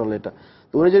আমরা ইনশাআল্লাহ এটা।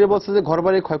 তো উনি যেটা বলছে যে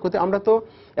ঘরবাড়ির ক্ষয়ক্ষতি, আমরা তো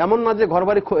এমন না যে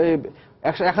ঘরবাড়ি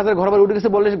 1000 ঘরবাড়ি উঠে গেছে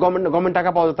বললে গভর্নমেন্ট টাকা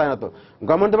পাওয়া যায় তাই না। তো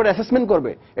গভর্নমেন্ট এবার অ্যাসেসমেন্ট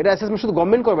করবে, এটা অ্যাসেসমেন্ট শুধু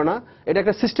গভর্নমেন্ট করবে না, এটা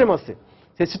একটা সিস্টেম আছে,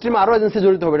 সেই সিস্টেমে আরো এজেন্সি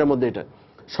জড়িত হবে এটার মধ্যে। এটা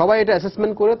সবাই এটা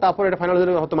অ্যাসেসমেন্ট করে তারপর এটা ফাইনাল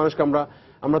হয়তো মানুষকে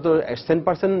আমরা তো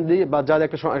 10% দিই বা যাদের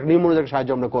একটা নিয়ম অনুযায়ী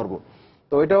সাহায্য আমরা করবো।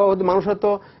 তো এটাও মানুষ হয়তো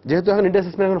যেহেতু এখন ইন্ডিয়া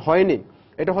অ্যাসেসমেন্ট এখন হয়নি,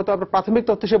 এটা হয়তো আপনার প্রাথমিক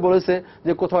তথ্য সে বলেছে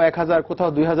যে কোথাও 1000, কোথাও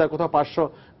 2000, কোথাও 500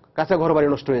 কাঁচা ঘর বাড়ি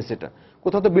নষ্ট হয়েছে। এটা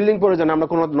কোথাও তো বিল্ডিং পড়ে যায় না, আমরা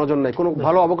কোনো নজর নাই, কোনো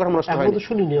ভালো অবকাঠামো নষ্ট হয়নি,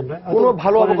 কোনো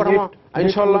ভালো অবকাঠামো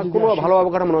ইনশাআল্লাহ কোনো ভালো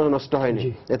অবকাঠামো নষ্ট হয়নি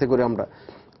এতে করে আমরা।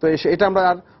 তো এটা আমরা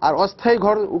আর অস্থায়ী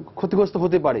ঘর ক্ষতিগ্রস্ত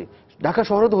হতে পারে, ঢাকা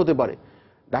শহরে তো হতে পারে।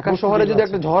 ঢাকা শহরে যদি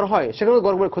একটা ঝড় হয় সেখানেও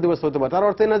ঘর ক্ষতিগ্রস্ত হতে পারে, তার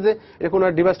অর্থ না যে এটা কোনো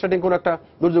ডিভাস্টেটিং কোনো একটা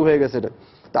দুর্যোগ হয়ে গেছে। এটা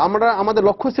তো আমাদের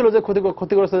লক্ষ্য ছিল যে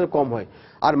ক্ষতিগ্রস্ত কম হয়।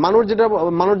 আর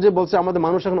মানুষ যে বলছে আমাদের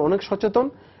মানুষ এখন অনেক সচেতন,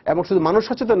 এবং শুধু মানুষ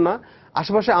সচেতন না,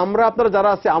 আশেপাশে আপনারা যারা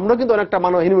আছে আমরা কিন্তু অনেকটা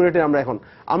হিউম্যানিটি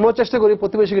আমরাও চেষ্টা করি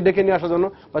প্রতিবেশীকে ডেকে নিয়ে আসার জন্য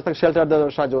বা তাকে শেল্টার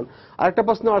দেওয়ার সাহায্য। আরেকটা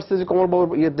প্রশ্ন আসছে যে কমলবাবুর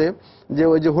ইয়েতে যে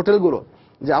ওই যে হোটেলগুলো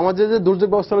যে আমাদের যে দুর্যোগ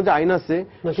ব্যবস্থাপনার যে আইন আছে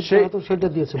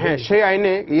সেই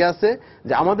আইনে আছে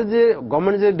যে আমাদের যে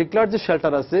গভর্নমেন্ট যে ডিক্লেয়ার যে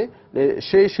শেল্টার আছে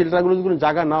সেই শেল্টারগুলো যদি কোনো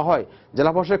জায়গা না হয়,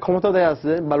 জেলা প্রশাসনের ক্ষমতা দেয়া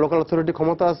আছে বা লোকাল অথরিটি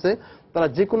ক্ষমতা আছে, তারা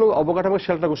যে কোনো অবকাঠামো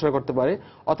শেল্টার ঘোষণা করতে পারে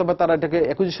অথবা তারা এটাকে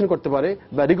অ্যাকুইজিশন করতে পারে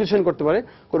বা রিকুইজিশন করতে পারে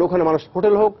করে ওখানে মানুষ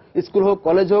হোটেল হোক, স্কুল হোক,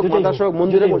 কলেজ হোক, মাদ্রাসা হোক,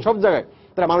 মন্দির হোক, সব জায়গায়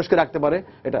তারা মানুষকে রাখতে পারে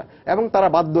এটা, এবং তারা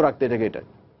বাধ্য রাখতে এটাকে। এটা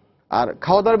আর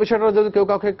খাওয়া দাওয়ার বিষয়টা যদি কেউ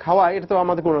কাউকে খাওয়ায়, এটা তো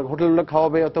আমাদের কোনো হোটেলগুলো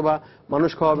খাওয়াবে অথবা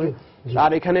মানুষ খাওয়াবে।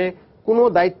 আর এখানে কোনো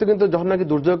দায়িত্ব কিন্তু যখন নাকি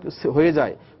দুর্যোগ হয়ে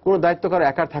যায় কোনো দায়িত্ব কারো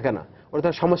একার থাকে না, ওটা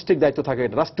তার সামষ্টিক দায়িত্ব থাকে।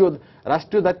 এটা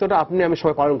রাষ্ট্রীয় দায়িত্বটা আমি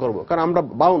সবাই পালন করবো, কারণ আমরা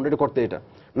বাউন্ড এটা করতে। এটা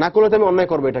না করলে তো আমি অন্যায়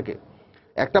করবো। এটাকে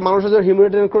একটা মানুষের যদি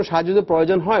হিউম্যানিটেরিয়ান কোনো সাহায্য যদি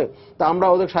প্রয়োজন হয় তা আমরা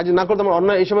ওদের সাহায্য না করতে আমার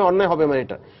অন্যায়, এই সময় অন্যায় হবে। মানে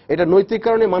এটা নৈতিক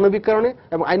কারণে, মানবিক কারণে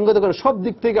এবং আইনগত কারণে সব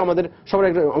দিক থেকে আমাদের সবার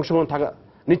একটা অংশগ্রহণ থাকা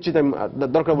নিশ্চিত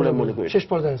দরকার বলে মনে করি। শেষ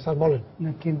পর্যায়ে স্যার বলেন।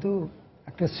 কিন্তু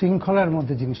একটা শৃঙ্খলার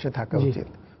মধ্যে জিনিসটা থাকা উচিত।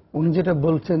 উনি যেটা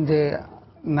বলছেন যে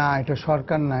না এটা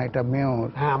সরকার না এটা মেয়র,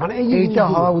 মানে এইটা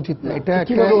হওয়া উচিত না। এটা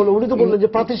উনি তো বললেন যে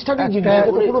প্রাতিষ্ঠানিক জিনিস,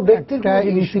 কোনো ব্যক্তির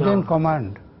ইনসিডেন্ট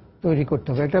কমান্ড তৈরি করতে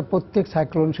হবে। এটা প্রত্যেক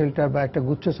সাইক্লোন শেল্টার বা একটা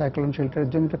গুচ্ছ সাইক্লোন শেল্টারের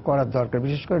জন্য এটা করার দরকার,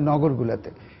 বিশেষ করে নগরগুলোতে।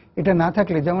 এটা না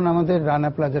থাকলে যেমন আমাদের রানা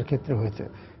প্লাজার ক্ষেত্রে হয়েছে,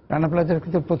 রানা প্লাজার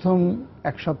ক্ষেত্রে প্রথম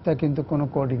এক সপ্তাহ কিন্তু কোনো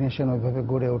কোঅর্ডিনেশন ওইভাবে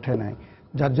গড়ে ওঠে নাই,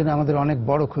 যার জন্য আমাদের অনেক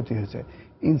বড় ক্ষতি হয়েছে।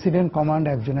 ইনসিডেন্ট কমান্ড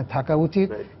একজনের থাকা উচিত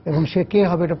এবং সে কে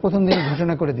হবে এটা প্রথম দিনে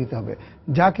ঘোষণা করে দিতে হবে।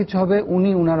 যা কিছু হবে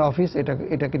উনার অফিস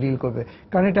এটাকে ডিল করবে,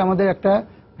 কারণ এটা আমাদের একটা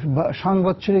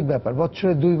সাংবৎসরিক ব্যাপার।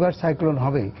 বছরে 2 বার সাইক্লোন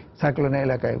হবেই, সাইক্লোনের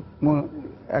এলাকায়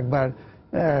একবার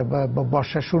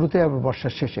বর্ষার শুরুতে আর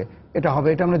বর্ষার শেষে এটা হবে,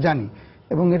 এটা আমরা জানি।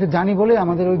 এবং এটা জানি বলে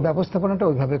আমাদের ওই ব্যবস্থাপনাটা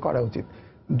ওইভাবে করা উচিত।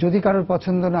 যদি কারোর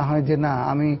পছন্দ না হয় যে না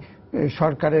আমি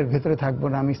সরকারের ভেতরে থাকবো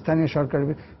না, আমি স্থানীয় সরকারের,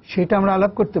 সেটা আমরা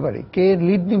আলাপ করতে পারি। কে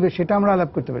লিড নিবে সেটা আমরা আলাপ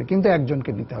করতে পারি, কিন্তু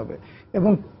একজনকে নিতে হবে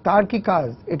এবং তার কি কাজ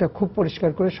এটা খুব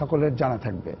পরিষ্কার করে সকলের জানা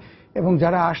থাকবে। এবং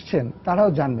যারা আসছেন তারাও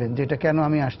জানবেন যে এটা কেন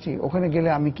আমি আসছি, ওখানে গেলে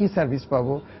আমি কি সার্ভিস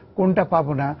পাবো, কোনটা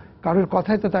পাবো না। কারোর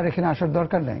কথাই তো তার এখানে আসার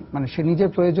দরকার নেই, মানে সে নিজের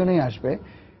প্রয়োজনেই আসবে।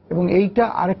 এবং এইটা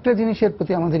আরেকটা জিনিসের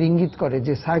প্রতি আমাদের ইঙ্গিত করে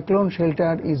যে cyclone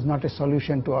shelter is not a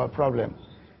solution to our problem.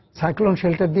 Cyclone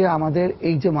shelter দিয়ে আমাদের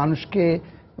এই যে মানুষকে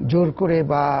জোর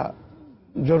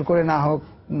করে না হোক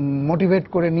মোটিভেট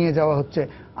করে নিয়ে যাওয়া হচ্ছে।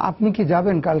 আপনি কি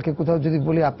যাবেন কালকে কোথাও যদি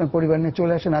বলি আপনার পরিবার নিয়ে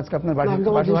চলে আসেন, আজকে আপনার বাড়ি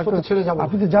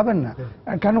আপনি তো যাবেন না।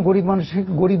 কেন? গরিব মানুষ,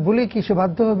 গরিব বলেই কি সে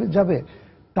বাধ্য যাবে?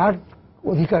 তার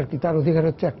অধিকার কি? তার অধিকার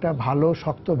হচ্ছে একটা ভালো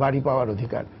শক্ত বাড়ি পাওয়ার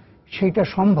অধিকার। সেইটা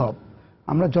সম্ভব।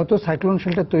 আমরা যত সাইক্লোন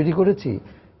শেল্টার তৈরি করেছি,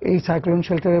 এই সাইক্লোন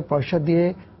শেল্টারের পয়সা দিয়ে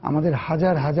আমাদের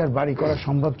হাজার হাজার বাড়ি করা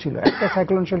সম্ভব ছিল। একটা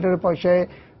সাইক্লোন শেল্টারের পয়সায়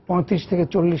 35 থেকে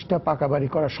 40টা পাকা বাড়ি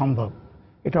করা সম্ভব।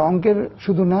 এটা অঙ্কের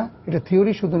শুধু না, এটা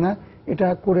থিওরি শুধু না, এটা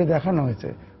করে দেখানো হয়েছে।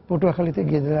 পটুয়াখালীতে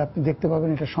গিয়ে আপনি দেখতে পাবেন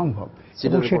এটা সম্ভব।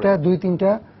 এবং সেটা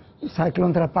 2-3টা সাইক্লোন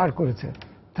তারা পার করেছে।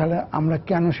 তাহলে আমরা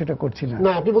কেন সেটা করছি না?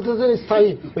 আপনি বলতে চাচ্ছেন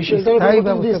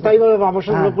স্থায়ীভাবে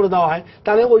আবাসনগুলো করে দেওয়া হয়,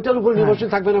 তাহলে ওইটার উপর নির্ভরশীল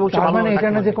থাকবেন। এবং তার মানে এটা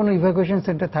না যে কোনো ইভ্যাকুয়েশন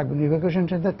সেন্টার থাকবে, ইভ্যাকুয়েশন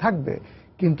সেন্টার থাকবে,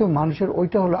 কিন্তু মানুষের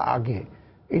ওইটা হলো আগে।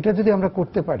 এটা যদি আমরা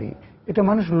করতে পারি, এটা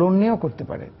মানুষ লোন নিয়েও করতে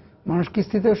পারে, মানুষ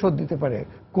কিস্তিতেও শোধ দিতে পারে,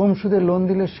 কম সুদে লোন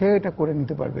দিলে সে এটা করে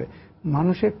নিতে পারবে।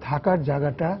 মানুষের থাকার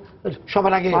জায়গাটা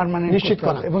সবার আগে পার্মানেন্ট নিশ্চিত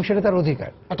করা, এবং সেটা তার অধিকার।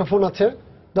 একটা ফোন আছে,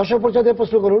 দর্শক পরিচয় দিয়ে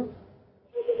প্রশ্ন করুন।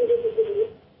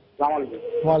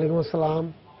 ওয়ালাইকুম আসসালাম।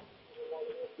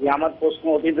 আমার প্রশ্ন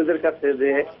অতিথিদের কাছে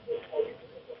যে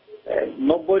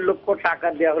 90 লক্ষ টাকা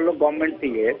দেওয়া হলো গভর্নমেন্ট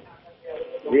থেকে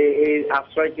যে এই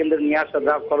আশ্রয় কেন্দ্রে নিয়ে আসা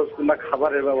যাওয়া খরচ কিংবা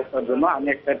খাবারের ব্যবস্থার জন্য। আমি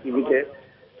একটা টিভিতে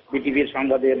বিটিভির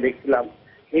সংবাদে দেখছিলাম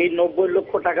এই 90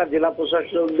 লক্ষ টাকা জেলা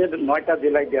প্রশাসকদের 9টা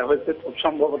জেলায় দেওয়া হয়েছে খুব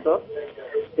সম্ভবত।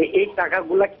 এই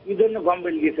টাকাগুলা কি জন্য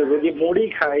গভর্নমেন্ট দিয়েছে? যদি মুড়ি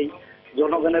খাই,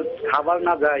 জনগণের খাবার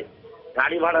না যায়,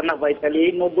 গাড়ি ভাড়া না পাই, তাহলে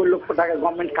এই 90 লক্ষ টাকা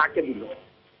গভর্নমেন্ট কাকে দিল?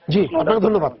 জি, আপনাকে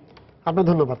ধন্যবাদ, আপনার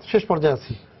ধন্যবাদ। শেষ পর্যায়ে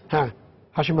আছি। হ্যাঁ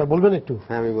হাসিম ভাই বলবেন একটু?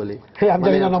 হ্যাঁ আমি বলি। আমি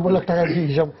জানি না 90 লাখ টাকা কি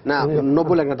হিসাব। না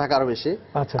 90 লাখ টাকা আরো বেশি।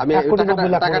 আচ্ছা, আমি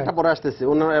টাকাটা পরে আসতেছি।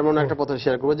 এমন একটা কথা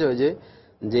শেয়ার করবো যে ওই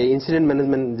যে ইনসিডেন্ট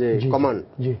ম্যানেজমেন্ট যে কমান্ড,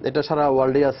 এটা সারা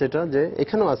ওয়ার্ল্ডে আছে, এটা যে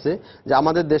এখানেও আছে, যে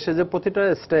আমাদের দেশে যে প্রতিটা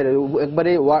স্টাইল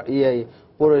একবারে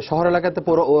শহর এলাকাতে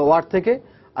পুরো ওয়ার্ড থেকে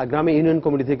আর গ্রামে ইউনিয়ন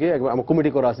কমিটি থেকে আমার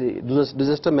কমিটি করা আছে,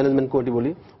 ডিজাস্টার ম্যানেজমেন্ট কমিটি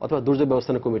বলি অথবা দুর্যোগ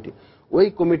ব্যবস্থাপনা কমিটি। ওই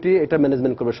কমিটি এটা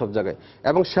ম্যানেজমেন্ট করবে সব জায়গায়।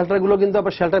 এবং শেল্টারগুলো কিন্তু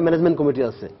আবার শেল্টার ম্যানেজমেন্ট কমিটি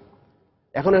আছে।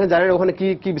 এখন এখানে জানেন ওখানে কি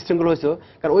কি বিশৃঙ্খলা হয়েছে,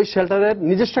 কারণ ওই শেল্টারের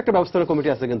নিজস্ব একটা ব্যবস্থাপনা কমিটি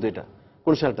আছে কিন্তু এটা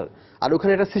কোন শেল্টার, আর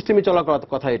ওখানে এটা সিস্টেমে চলা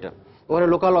কথা। এটা ওখানে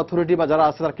লোকাল অথরিটি বা যারা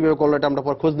আছে তারা কিভাবে করলো এটা আমরা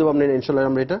পর খোঁজ দেবো আমরা ইনশাল্লাহ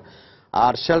আমরা এটা।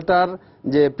 আর শেল্টার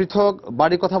যে পৃথক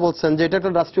বাড়ির কথা বলছেন, যে এটা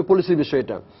একটা রাষ্ট্রীয় পলিসির বিষয়,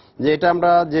 এটা যে এটা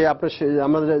আমরা যে আপনার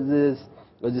আমাদের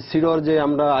যে সিডর যে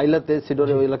আমরা আইলাতে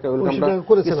সিডরের ওই এলাকায় আমরা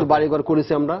কিছু বাড়িঘর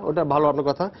করেছি আমরা, ওটা ভালো আপনার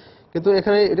কথা। কিন্তু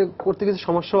এখানে এটা করতে কিছু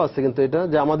সমস্যাও আছে কিন্তু এটা,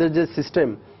 যে আমাদের যে সিস্টেম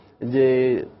যে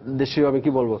দেশীয় আমি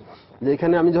কি বলবো, যে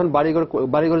এখানে আমি যখন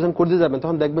বাড়িঘর যখন করতে যাবেন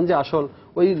তখন দেখবেন যে আসল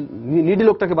ওই নিডি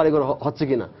লোকটাকে বাড়িঘর হচ্ছে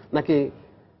কিনা নাকি,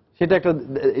 সেটা একটা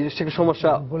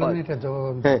সমস্যা।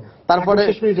 হ্যাঁ তারপরে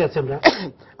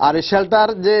আর এই শেল্টার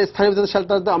যে স্থানীয়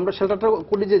শেল্টার, আমরা শেল্টারটা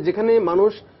করি যে যেখানে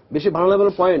মানুষ বেশি ভালনারেবল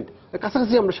পয়েন্ট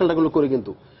কাছাকাছি আমরা শেল্টারগুলো করি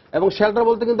কিন্তু। এবং শেল্টার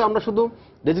বলতে কিন্তু আমরা শুধু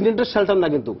রেজিডেন্টের শেল্টার না,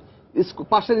 কিন্তু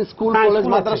পাশের স্কুল কলেজ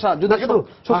মাদ্রাসা যদি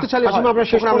শক্তিশালী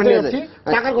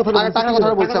টাকার কথা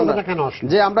বলছি আমরা,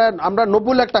 যে আমরা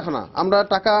 90 লাখ টাকা না, আমরা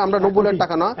 90 লাখ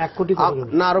টাকা না, 1 কোটি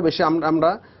না আরো বেশি।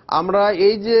 আমরা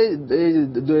এই যে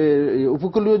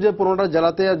উপকূলীয় যে 15টা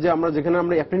জেলাতে যে আমরা যেখানে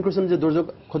আমরা অ্যাপ্রিল করছেন যে দুর্যোগ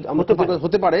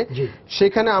হতে পারে,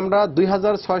 সেখানে আমরা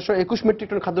 2621 মেট্রিক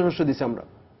টন খাদ্যশস্য দিচ্ছি আমরা।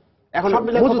 এখন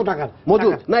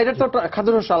মজুদ না, এটা তো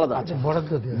খাদ্যশস্য আলাদা।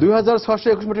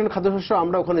 2621 মেট্রিক টন খাদ্যশস্য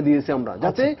আমরা ওখানে দিয়েছি আমরা,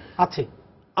 যাতে আছে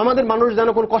আমাদের মানুষ যেন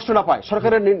কোনো কষ্ট না পায়,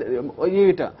 সরকারের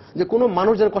এটা যে কোনো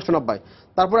মানুষ যেন কষ্ট না পায়।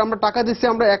 তারপরে আমরা টাকা দিচ্ছি,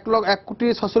 আমরা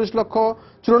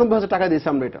 1,46,94,000 টাকা দিয়েছি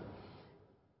আমরা। এটা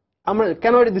আমরা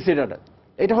কেন এটা দিচ্ছি,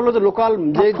 এটা হলো যে লোকাল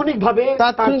যে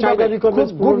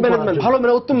ভালো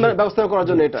উত্তম ব্যবস্থা করার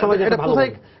জন্য। এটা কোথায়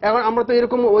এখন আমরা তো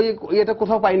এরকম ওই এটা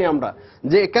কোথাও পাইনি আমরা,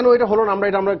 যে কেন এটা হলো না, আমরা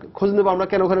খোঁজ নেবো, আমরা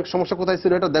কেন ওখানে সমস্যা কোথায়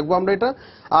ছিল এটা দেখবো আমরা এটা।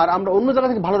 আর আমরা অন্য জায়গা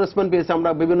থেকে ভালো রেসপন্স পেয়েছি, আমরা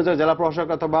বিভিন্ন জায়গায় জেলা প্রশাসক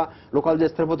অথবা লোকাল যে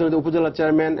স্থানীয় প্রতিনিধি, উপজেলা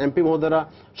চেয়ারম্যান, এমপি মহোদয়রা,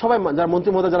 সবাই যারা মন্ত্রী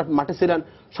মহোদয় যারা মাঠে ছিলেন,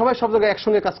 সবাই সব জায়গায়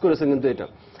একসঙ্গে কাজ করেছেন কিন্তু এটা,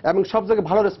 এবং সব জায়গায়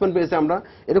ভালো রেসপন্স পেয়েছি আমরা।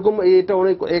 এরকম এটা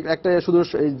অনেক একটা শুধু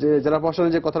জেলা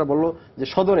প্রশাসনের যে কথাটা বললো যে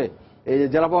সদরে এই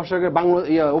জেলা প্রশাসকের বাংলা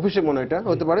অফিসে মনে এটা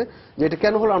হতে পারে যে এটা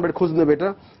কেন হলো, আমরা খোঁজ নেবো এটা।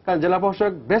 কারণ জেলা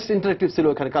প্রশাসক বেস্ট ইন্টারেক্টিভ ছিল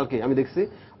এখানে, কালকে আমি দেখছি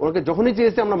ওনাকে যখনই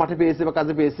চেয়েছি আমরা মাঠে পেয়েছি বা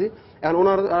কাজে পেয়েছি। এখন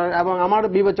ওনার এবং আমার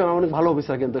বিবেচনা অনেক ভালো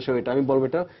অফিসার কিন্তু সে, এটা আমি বলবো,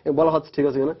 এটা বলা হচ্ছে ঠিক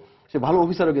আছে কিনা, সে ভালো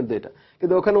অফিসারও কিন্তু এটা।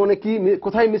 কিন্তু ওখানে অনেক কি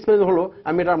কোথায় মিসম্যানেজ হলো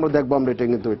আমি এটা আমরা দেখবো আমরা এটা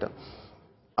কিন্তু এটা।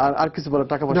 আর কিছু বলো,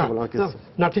 টাকা পয়সা বলো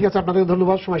না? ঠিক আছে, আপনাদের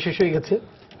ধন্যবাদ, সময় শেষ হয়ে গেছে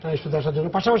শুধু আসার জন্য।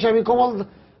 পাশাপাশি আমি কমল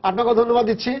আপনাকেও ধন্যবাদ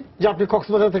দিচ্ছি যে আপনি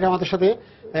কক্সবাজার থেকে আমাদের সাথে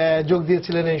যোগ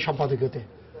দিয়েছিলেন এই সম্পাদকীয়তে।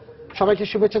 সবাইকে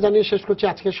শুভেচ্ছা জানিয়ে শেষ করছি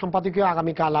আজকের সম্পাদকীয়।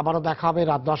 আগামীকাল আবারও দেখা হবে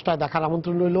রাত 10টায়, দেখার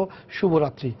আমন্ত্রণ রইল।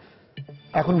 শুভরাত্রি।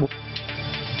 এখন